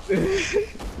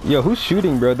 Yo, who's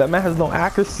shooting, bro? That man has no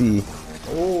accuracy.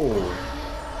 Oh.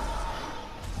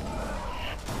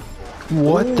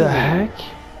 What the heck?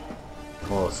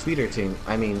 Oh, sweeter thing.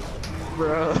 I mean,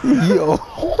 Bro. Yo,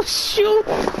 oh shoot.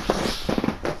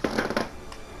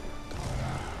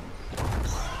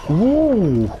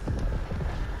 Whoa.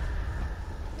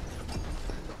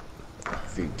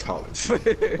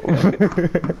 fatality.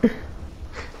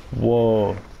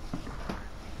 Whoa.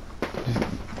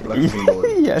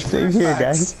 Yeah, same here,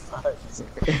 guys.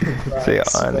 Say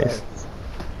honest.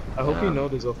 I hope you know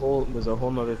there's a whole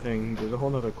nother thing. There's a whole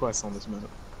nother quest on this map.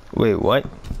 Wait, what?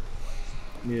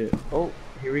 Yeah. Oh,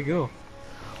 here we go.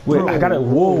 Wait, bro, I gotta.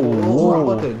 Whoa. I'm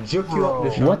about to juke you up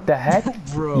this. What the heck,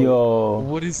 bro? Yo.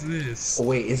 What is this? Oh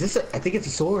wait, is this? I think it's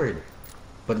a sword,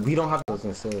 but we don't have those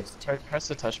in this. Press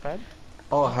the touchpad.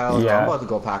 Oh hell no! I'm about to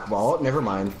go pack ball. Never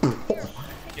mind.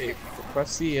 Okay,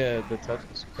 press the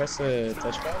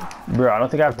touchpad. Bro, I don't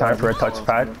think I have time for a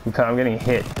touchpad because I'm getting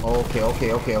hit.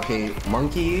 Okay.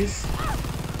 Monkeys,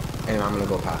 and I'm gonna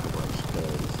go pack a bunch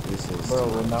because this is. Bro,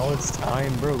 well now it's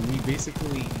time, bro. We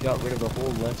basically got rid of the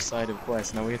whole left side of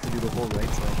quest. Now we have to do the whole right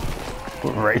side.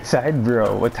 Right side,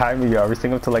 bro? What time are you? Are we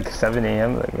staying up till like 7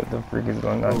 a.m.? Like, what the freak is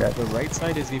going on, guys? The right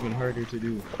side is even harder to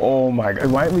do. Oh my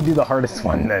god! Why don't we do the hardest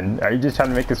one then? Are you just trying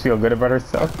to make us feel good about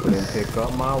ourselves? Couldn't pick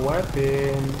up my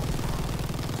weapon.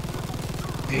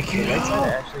 Pick it Right side, I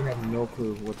up. actually have no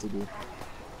clue what to do.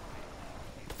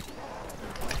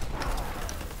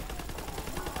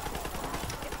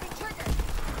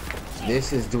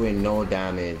 This is doing no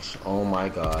damage. Oh my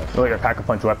god. Oh, like a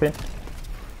pack-a-punch weapon?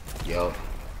 Yo.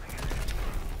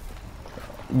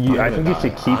 I think you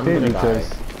should keep it because...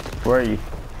 Where are you?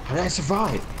 How did I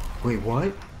survive? Wait,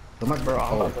 what?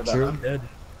 I'm dead.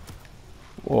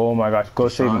 Oh my gosh, go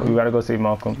save... We gotta go save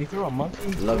Malcolm. Can you throw a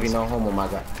monkey? Love you no homo, my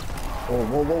guy. Oh,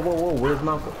 whoa. Where's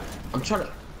Malcolm? I'm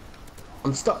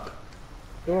stuck.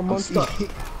 Throw a monkey.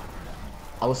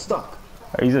 I was stuck.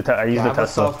 I use the Tesla. I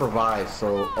self-revive,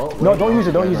 so... Oh, wait, no, don't use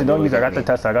it. I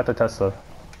got the Tesla.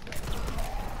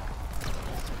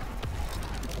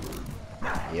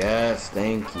 Yes,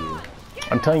 thank you.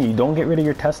 I'm telling you, don't get rid of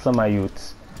your Tesla, my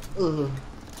youths.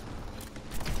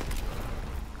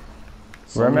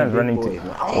 Where man's running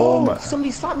to? Oh my!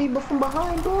 Somebody stopped me from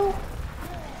behind, bro.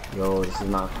 Yo, this is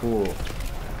not cool.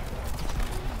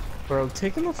 Bro,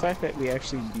 taking the fact that we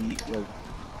actually beat, like,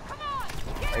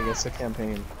 I guess the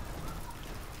campaign.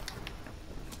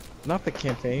 Not the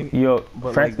campaign. Yo,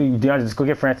 but Francis, like, Dion, just go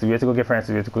get Francis. We have to go get Francis.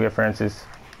 We have to go get Francis.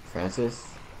 Francis?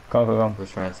 Come.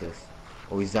 Where's Francis?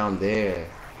 Oh, he's down there.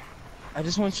 I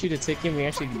just want you to take in. We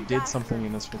actually did something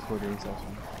in this recording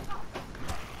session.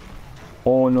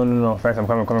 Oh no, Francis,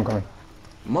 I'm coming.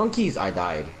 Monkeys! I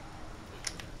died.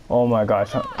 Oh my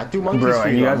gosh. I threw monkeys bro, for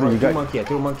you. I threw got... monkey. I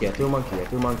threw monkey.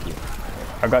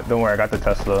 Don't worry, I got the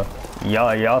Tesla.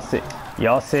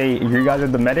 Y'all say you guys are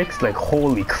the medics? Like,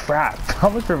 holy crap. How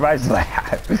much revives do I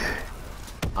have?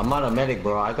 I'm not a medic,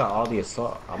 bro. I got all the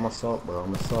assault. I'm assault, bro.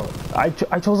 I'm assault. I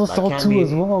chose assault too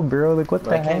as well, bro. Like, what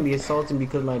the heck? I can't be assaulting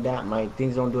because my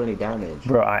things don't do any damage.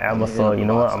 Bro, I am assault. You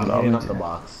know what? I'm hitting up the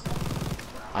box.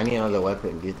 I need another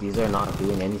weapon. These are not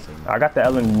doing anything. I got the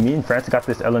LMG. Me and Francis got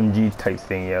this LMG type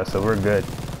thing, yeah, so we're good.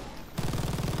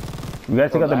 We gotta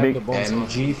take out the big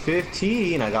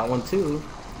MG15. I got one too.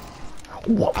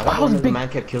 What? I got one that the man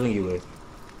kept killing you with.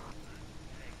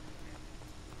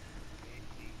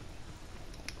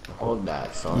 Hold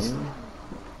that, son.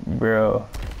 Bro.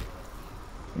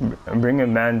 I'm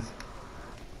bringing mans.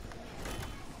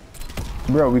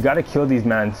 Bro, we gotta kill these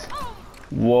mans.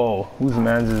 Whoa, whose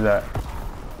mans is that?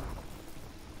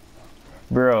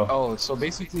 Bro. Oh, so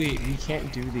basically we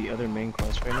can't do the other main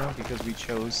quest right now because we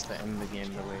chose to end the game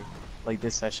the way, like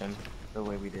this session, the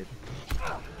way we did.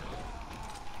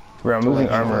 Bro, I'm losing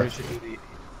armor.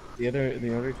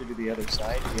 In order to do the other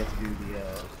side, we have to do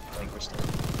the like restore.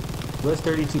 Where's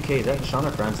 32K? Is that Deshaun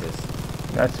or Francis?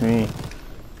 That's me.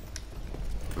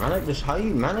 Man like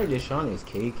Deshaun is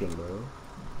caking, bro.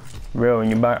 Bro, when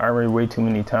you buy armor way too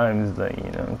many times, like,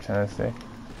 you know what I'm trying to say.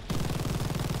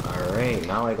 Alright,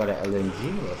 now I got an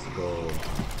LMG. Let's go.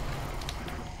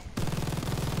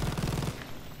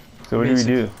 So what do we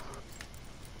do?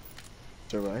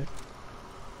 Survive.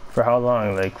 For how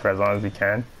long? Like, for as long as we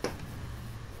can?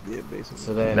 Yeah, basically.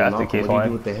 So then, that's the case. What do you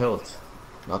do with the hilt?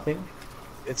 Nothing?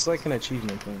 It's like an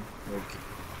achievement thing. Like,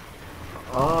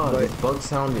 oh, this bug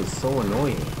sound is so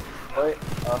annoying. But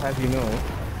I'll have you know,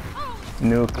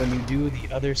 Nuke. when you do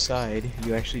the other side,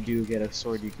 you actually do get a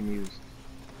sword you can use.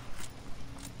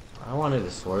 I wanted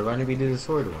a sword. Why didn't we do the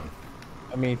sword one?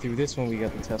 I mean, through this one we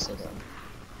got the Tesla gun.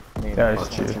 Yeah,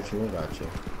 it's true. Gotcha.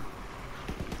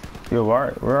 Yo,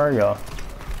 where are y'all?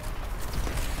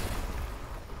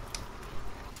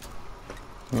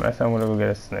 Last time I'm gonna go get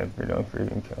a sniper, don't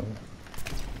freaking kill me.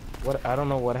 What? I don't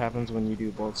know what happens when you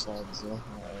do both sides, though.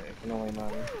 It can only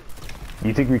matter.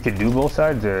 You think we could do both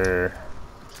sides, or?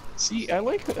 See, I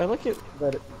like it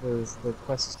that the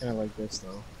quest is kind of like this,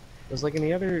 though. Because like in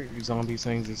the other zombies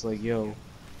things, it's like, yo,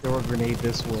 throw a grenade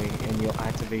this way, and you'll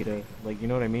activate a, like, you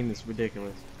know what I mean? It's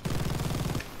ridiculous.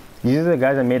 These are the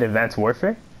guys that made Advanced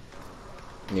Warfare?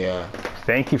 Yeah.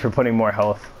 Thank you for putting more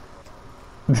health.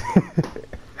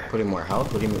 Putting more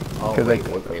health? What do you mean? Oh, wait,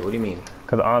 what do you mean?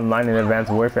 Because online in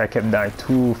Advanced Warfare, I kept dying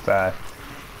too fast.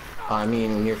 I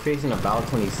mean, when you're facing a Bal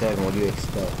 27, what do you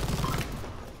expect?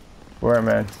 Where,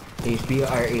 man?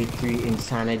 HBR83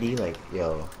 Insanity? Like,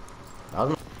 yo. That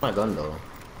was my gun, though.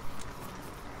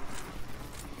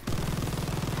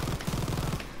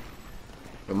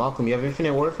 Yo, Malcolm, you have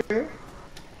Infinite Warfare?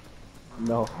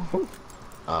 No.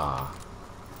 Ah.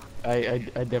 I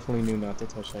definitely knew not to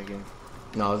touch that game.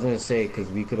 No, I was gonna say, because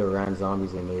we could have ran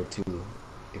zombies in there, too.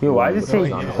 Yo, why does it say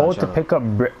hold to pick up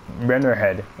Brenner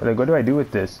head? Like, what do I do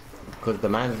with this? Because the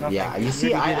man's, yeah, you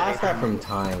see, I asked that from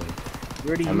time. You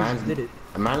already did it.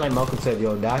 A man like Malcolm said,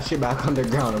 yo, dash it back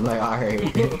underground. I'm like, alright.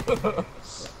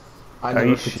 Are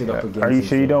you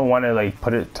sure you don't want to, like,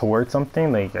 put it towards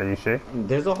something? Like, are you sure?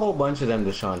 There's a whole bunch of them,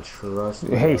 Deshaun, trust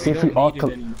me. Hey, see if we all,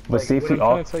 but see if we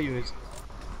all... What I'm trying to tell you is,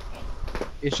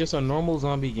 it's just a normal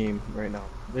zombie game right now.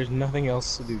 There's nothing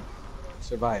else to do.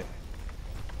 Survive.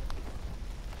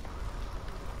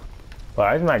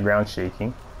 Why is my ground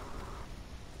shaking?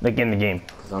 Like in the game.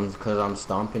 Cause I'm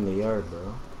stomping the yard,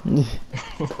 bro.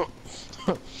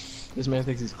 This man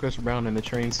thinks he's Chris Brown in the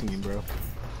train scene, bro.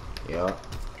 Yeah.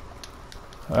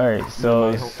 Alright,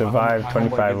 so survive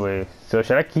 25 waves. So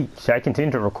should I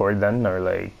continue to record then, or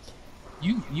like?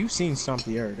 You've seen Stomp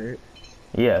the Yard, right?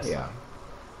 Yes. Yeah.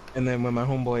 And then when my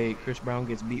homeboy Chris Brown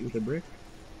gets beat with a brick?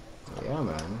 Yeah,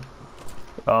 man.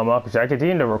 Should I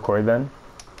continue to record then?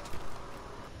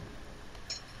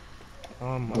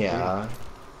 Yeah.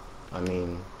 I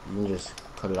mean, you can just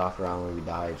cut it off around when we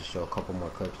die. Just show a couple more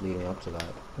clips leading up to that.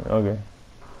 Okay.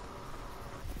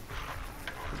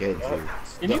 Get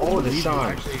you. Oh,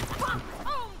 Deshaun.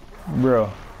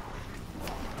 Bro.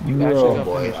 You Oh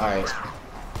boy. All right.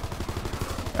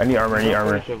 I need armor. I need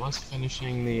armor. It was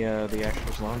finishing the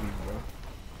actual zombie, bro.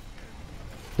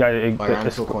 Yeah, I ran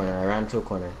to a corner. I ran to a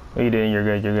corner. No, you didn't. You're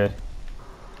good. You're good.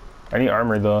 I need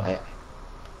armor though.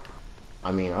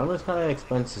 I mean, armor's kind of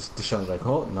expensive. Deshaun's like,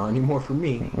 oh, not anymore for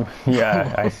me.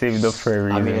 Yeah, I saved up for a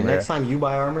reason. I mean, the bro. next time you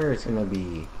buy armor, it's gonna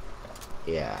be,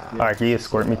 yeah. Alright, can you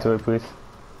escort me to it, please?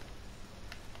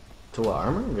 To what,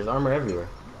 armor? There's armor everywhere.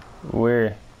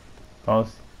 Where? Oh,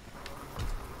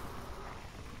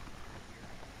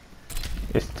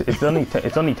 it's only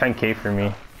 10K for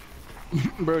me.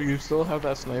 Bro, you still have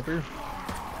that sniper?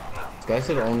 This guy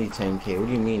said only 10K. What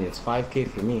do you mean? It's 5K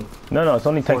for me. No, it's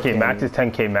only 10K. 4K. Max is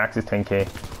 10K. Max is 10K.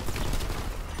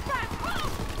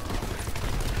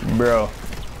 Bro.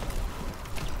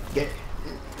 Get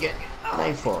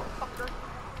knifeful.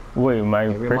 Wait, my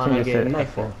Every person man just get said.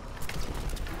 knifeful.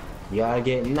 You gotta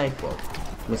get knifeful.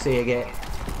 Me say you get.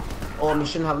 Oh, me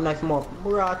shouldn't have knife more.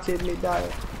 Rotted me die.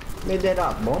 Me dead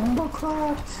up. Bomba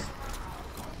clots.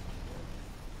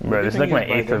 Bro, this is like my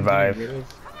 8th revive.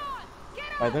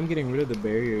 By them getting rid of the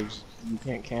barriers, you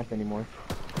can't camp anymore.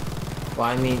 Well,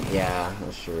 I mean, yeah,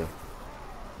 that's true.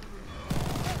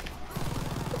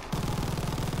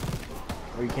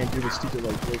 Or you can't do the stupid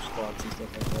like glitch spots and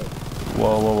stuff like that.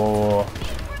 Whoa.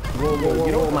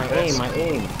 Whoa, my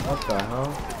aim. What the hell?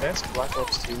 The best Black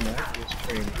Ops 2 map is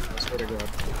Train. I swear to God.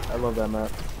 I love that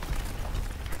map.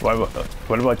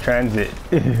 What about Transit?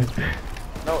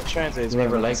 No, Transit is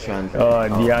Never liked Transit. Oh,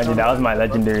 DeAndre, that was my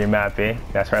legendary map, eh?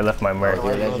 That's where I left my mark. Oh,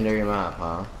 your legendary map,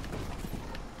 huh?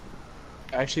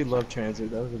 I actually love Transit.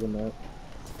 That was a good map.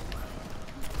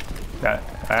 I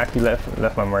actually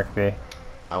left my mark there.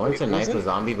 I went to knife the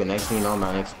zombie, but next thing you know,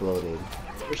 man exploded.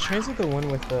 Was Transit the one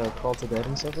with Call to Dead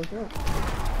and stuff like that?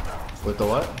 With the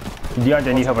what?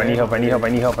 DeAndre, I need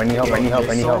help.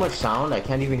 There's so much sound, I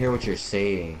can't even hear what you're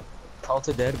saying. Call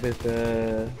to Dead with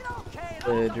the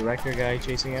director guy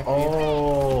chasing after you?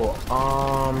 Oh,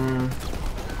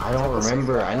 I don't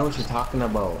remember. I know what you're talking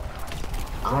about.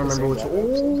 I don't remember which.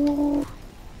 Ooh.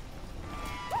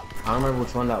 I don't remember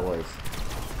which one that was.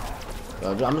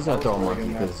 I'm just gonna throw a monkey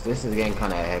because this is getting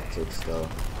kind of hectic still.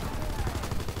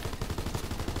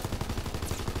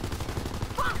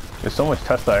 There's so much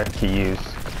Tesla I can use.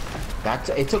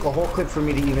 It took a whole clip for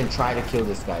me to even try to kill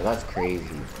this guy. That's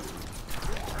crazy.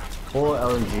 Full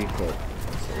LNG clip.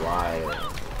 That's wild.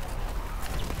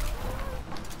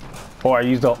 Oh, I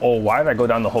used the. Oh, why did I go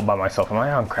down the hole by myself? Am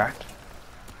I on crack?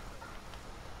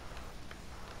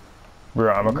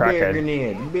 Bro, I'm a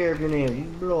crackhead. Bear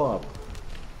grenade, blow up.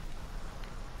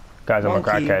 Guys, I'm a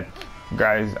crackhead.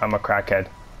 Guys, I'm a crackhead.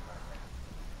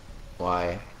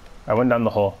 Why? I went down the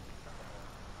hole.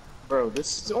 Bro,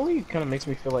 this only kind of makes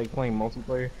me feel like playing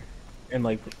multiplayer and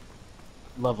like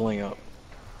leveling up.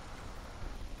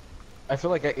 I feel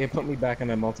like it put me back in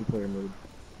a multiplayer mood.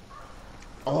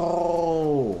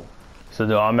 Oh. So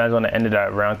do all mans want to end it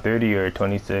at round 30 or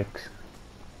 26?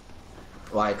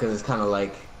 Why? Because it's kind of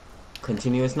like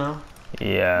continuous now?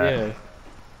 Yeah.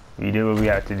 We do what we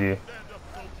have to do.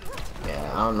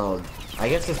 Yeah, I don't know. I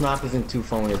guess this map isn't too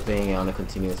fun when you're playing it on a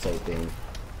continuous type thing.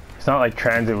 It's not like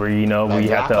Transit where you know Like we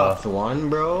have to. Black Ops 1,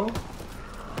 bro.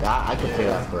 I could play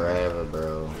that forever,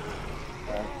 bro.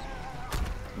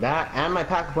 That and my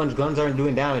pack-a-punch guns aren't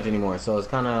doing damage anymore, so it's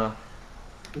kind of.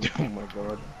 Oh my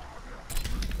God.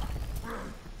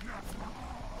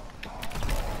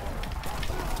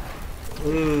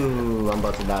 Ooh, I'm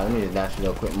about to die. Let me just dash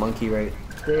real quick. Monkey right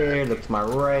there. Look to my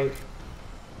right.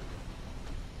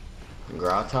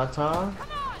 Gratata.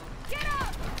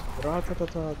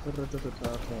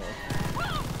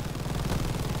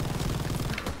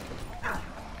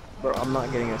 Bro, I'm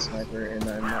not getting a sniper and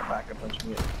I'm not back up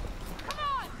punching it.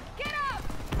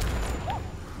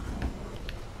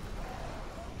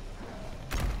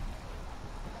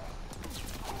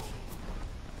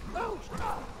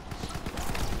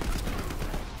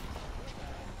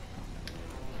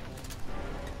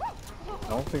 I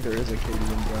don't think there is a Acadian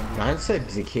zombie. Man said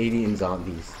Acadian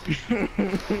zombies.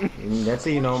 That's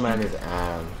how you know man is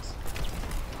amped.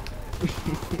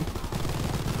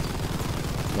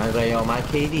 Man's like, yo, my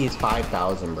KD is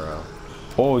 5,000, bro.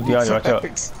 Oh, DeAndre, watch out.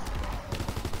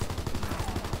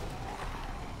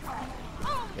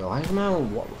 Yo, why is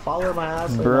man follow my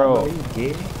ass like Bro. That, you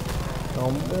gay?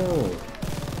 Don't move.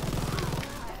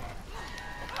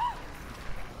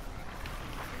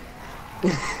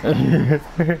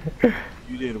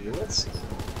 You did what?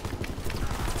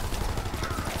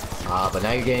 I But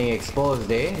now you're getting exposed,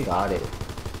 eh? Got it.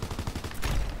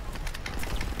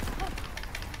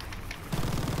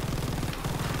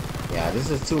 Yeah, this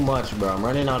is too much, bro. I'm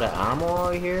running out of ammo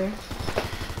out here.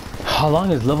 How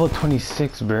long is level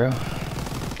 26, bro?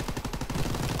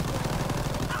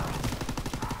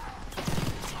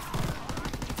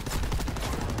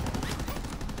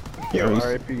 Yo,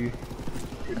 RIP. You're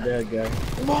dead, guy.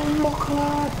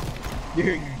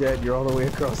 You're dead. You're all the way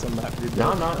across the map.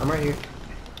 No, I'm not. I'm right here.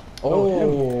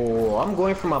 Oh, I'm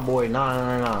going for my boy.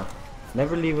 Nah.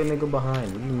 Never leave a nigga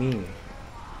behind. What do you mean?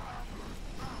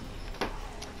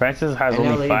 Francis has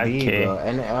only 5K. Bro.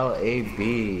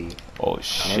 NLAB. Oh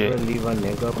shit. Never leave a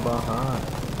nigga behind.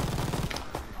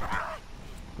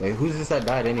 Wait, who's this that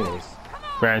died anyways?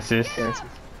 Francis.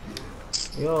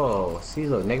 Yo, see,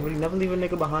 look, never leave a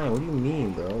nigga behind. What do you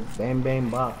mean, bro? Bam, bam,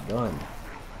 bop, done.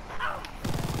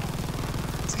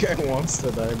 This guy wants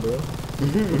to die, bro.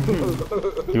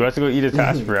 He wants to go eat his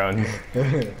hash browns.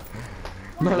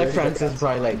 Man, like Francis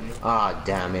probably like, ah,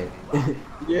 damn it.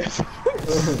 Yeah.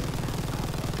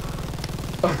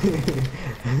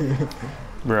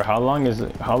 Bro, how long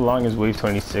is wave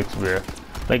 26, bro?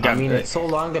 Like I mean, it's so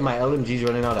long that my LMG's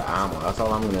running out of ammo. That's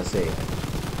all I'm gonna say.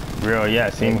 Bro, yeah,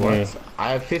 same here.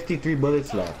 I have 53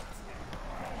 bullets left.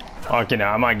 Okay,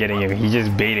 now I'm not getting him. He's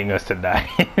just baiting us to die.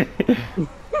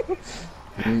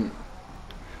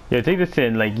 Yeah, take this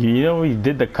in. Like, you know, we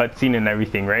did the cutscene and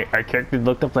everything, right? Our characters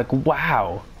looked up like,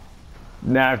 wow.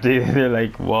 Now after they're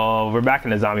like, well, we're back in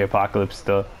the zombie apocalypse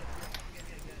still.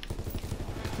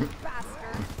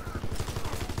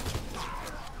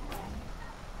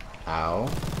 Ow.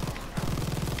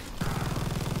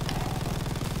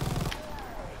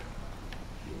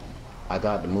 I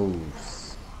got the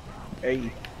moves.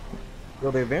 Hey.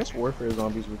 Yo, the Advanced Warfare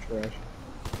zombies were trash.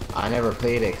 I never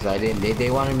played it because I didn't.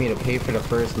 They wanted me to pay for the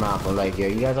first map. I'm like, yo,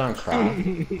 you guys aren't crap.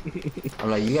 I'm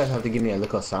like, you guys have to give me a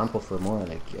little sample for more.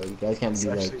 Like, yo, you guys can't be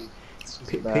like,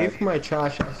 pay for my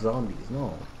trash ass zombies.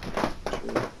 No.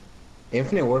 True.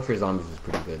 Infinite Warfare zombies was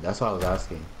pretty good. That's why I was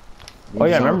asking. Oh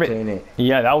yeah, remember? It.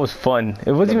 Yeah, that was fun.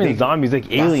 It wasn't even zombies,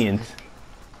 like aliens.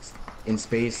 In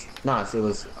space. Nah, it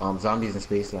was zombies in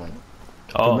Spaceland.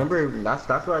 Oh. Remember,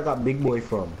 that's where I got Big Boy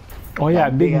from. Oh yeah,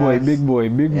 big boy,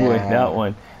 that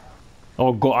one.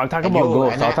 Oh, go! I'm talking about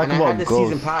Ghost. I'm talking about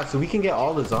Ghost. Season pass, so we can get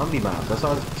all the zombie maps. That's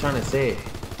what I was trying to say.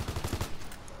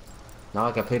 Not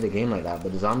like I played the game like that,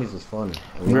 but the zombies was fun.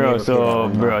 Bro, so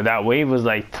bro, that wave was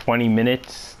like 20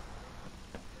 minutes.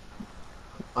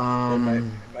 All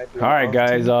right,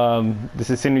 guys. This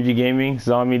is Synergy Gaming,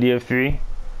 Zombie DF3,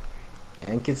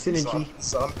 and Kid Synergy.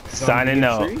 Signing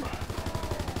out.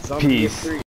 Peace.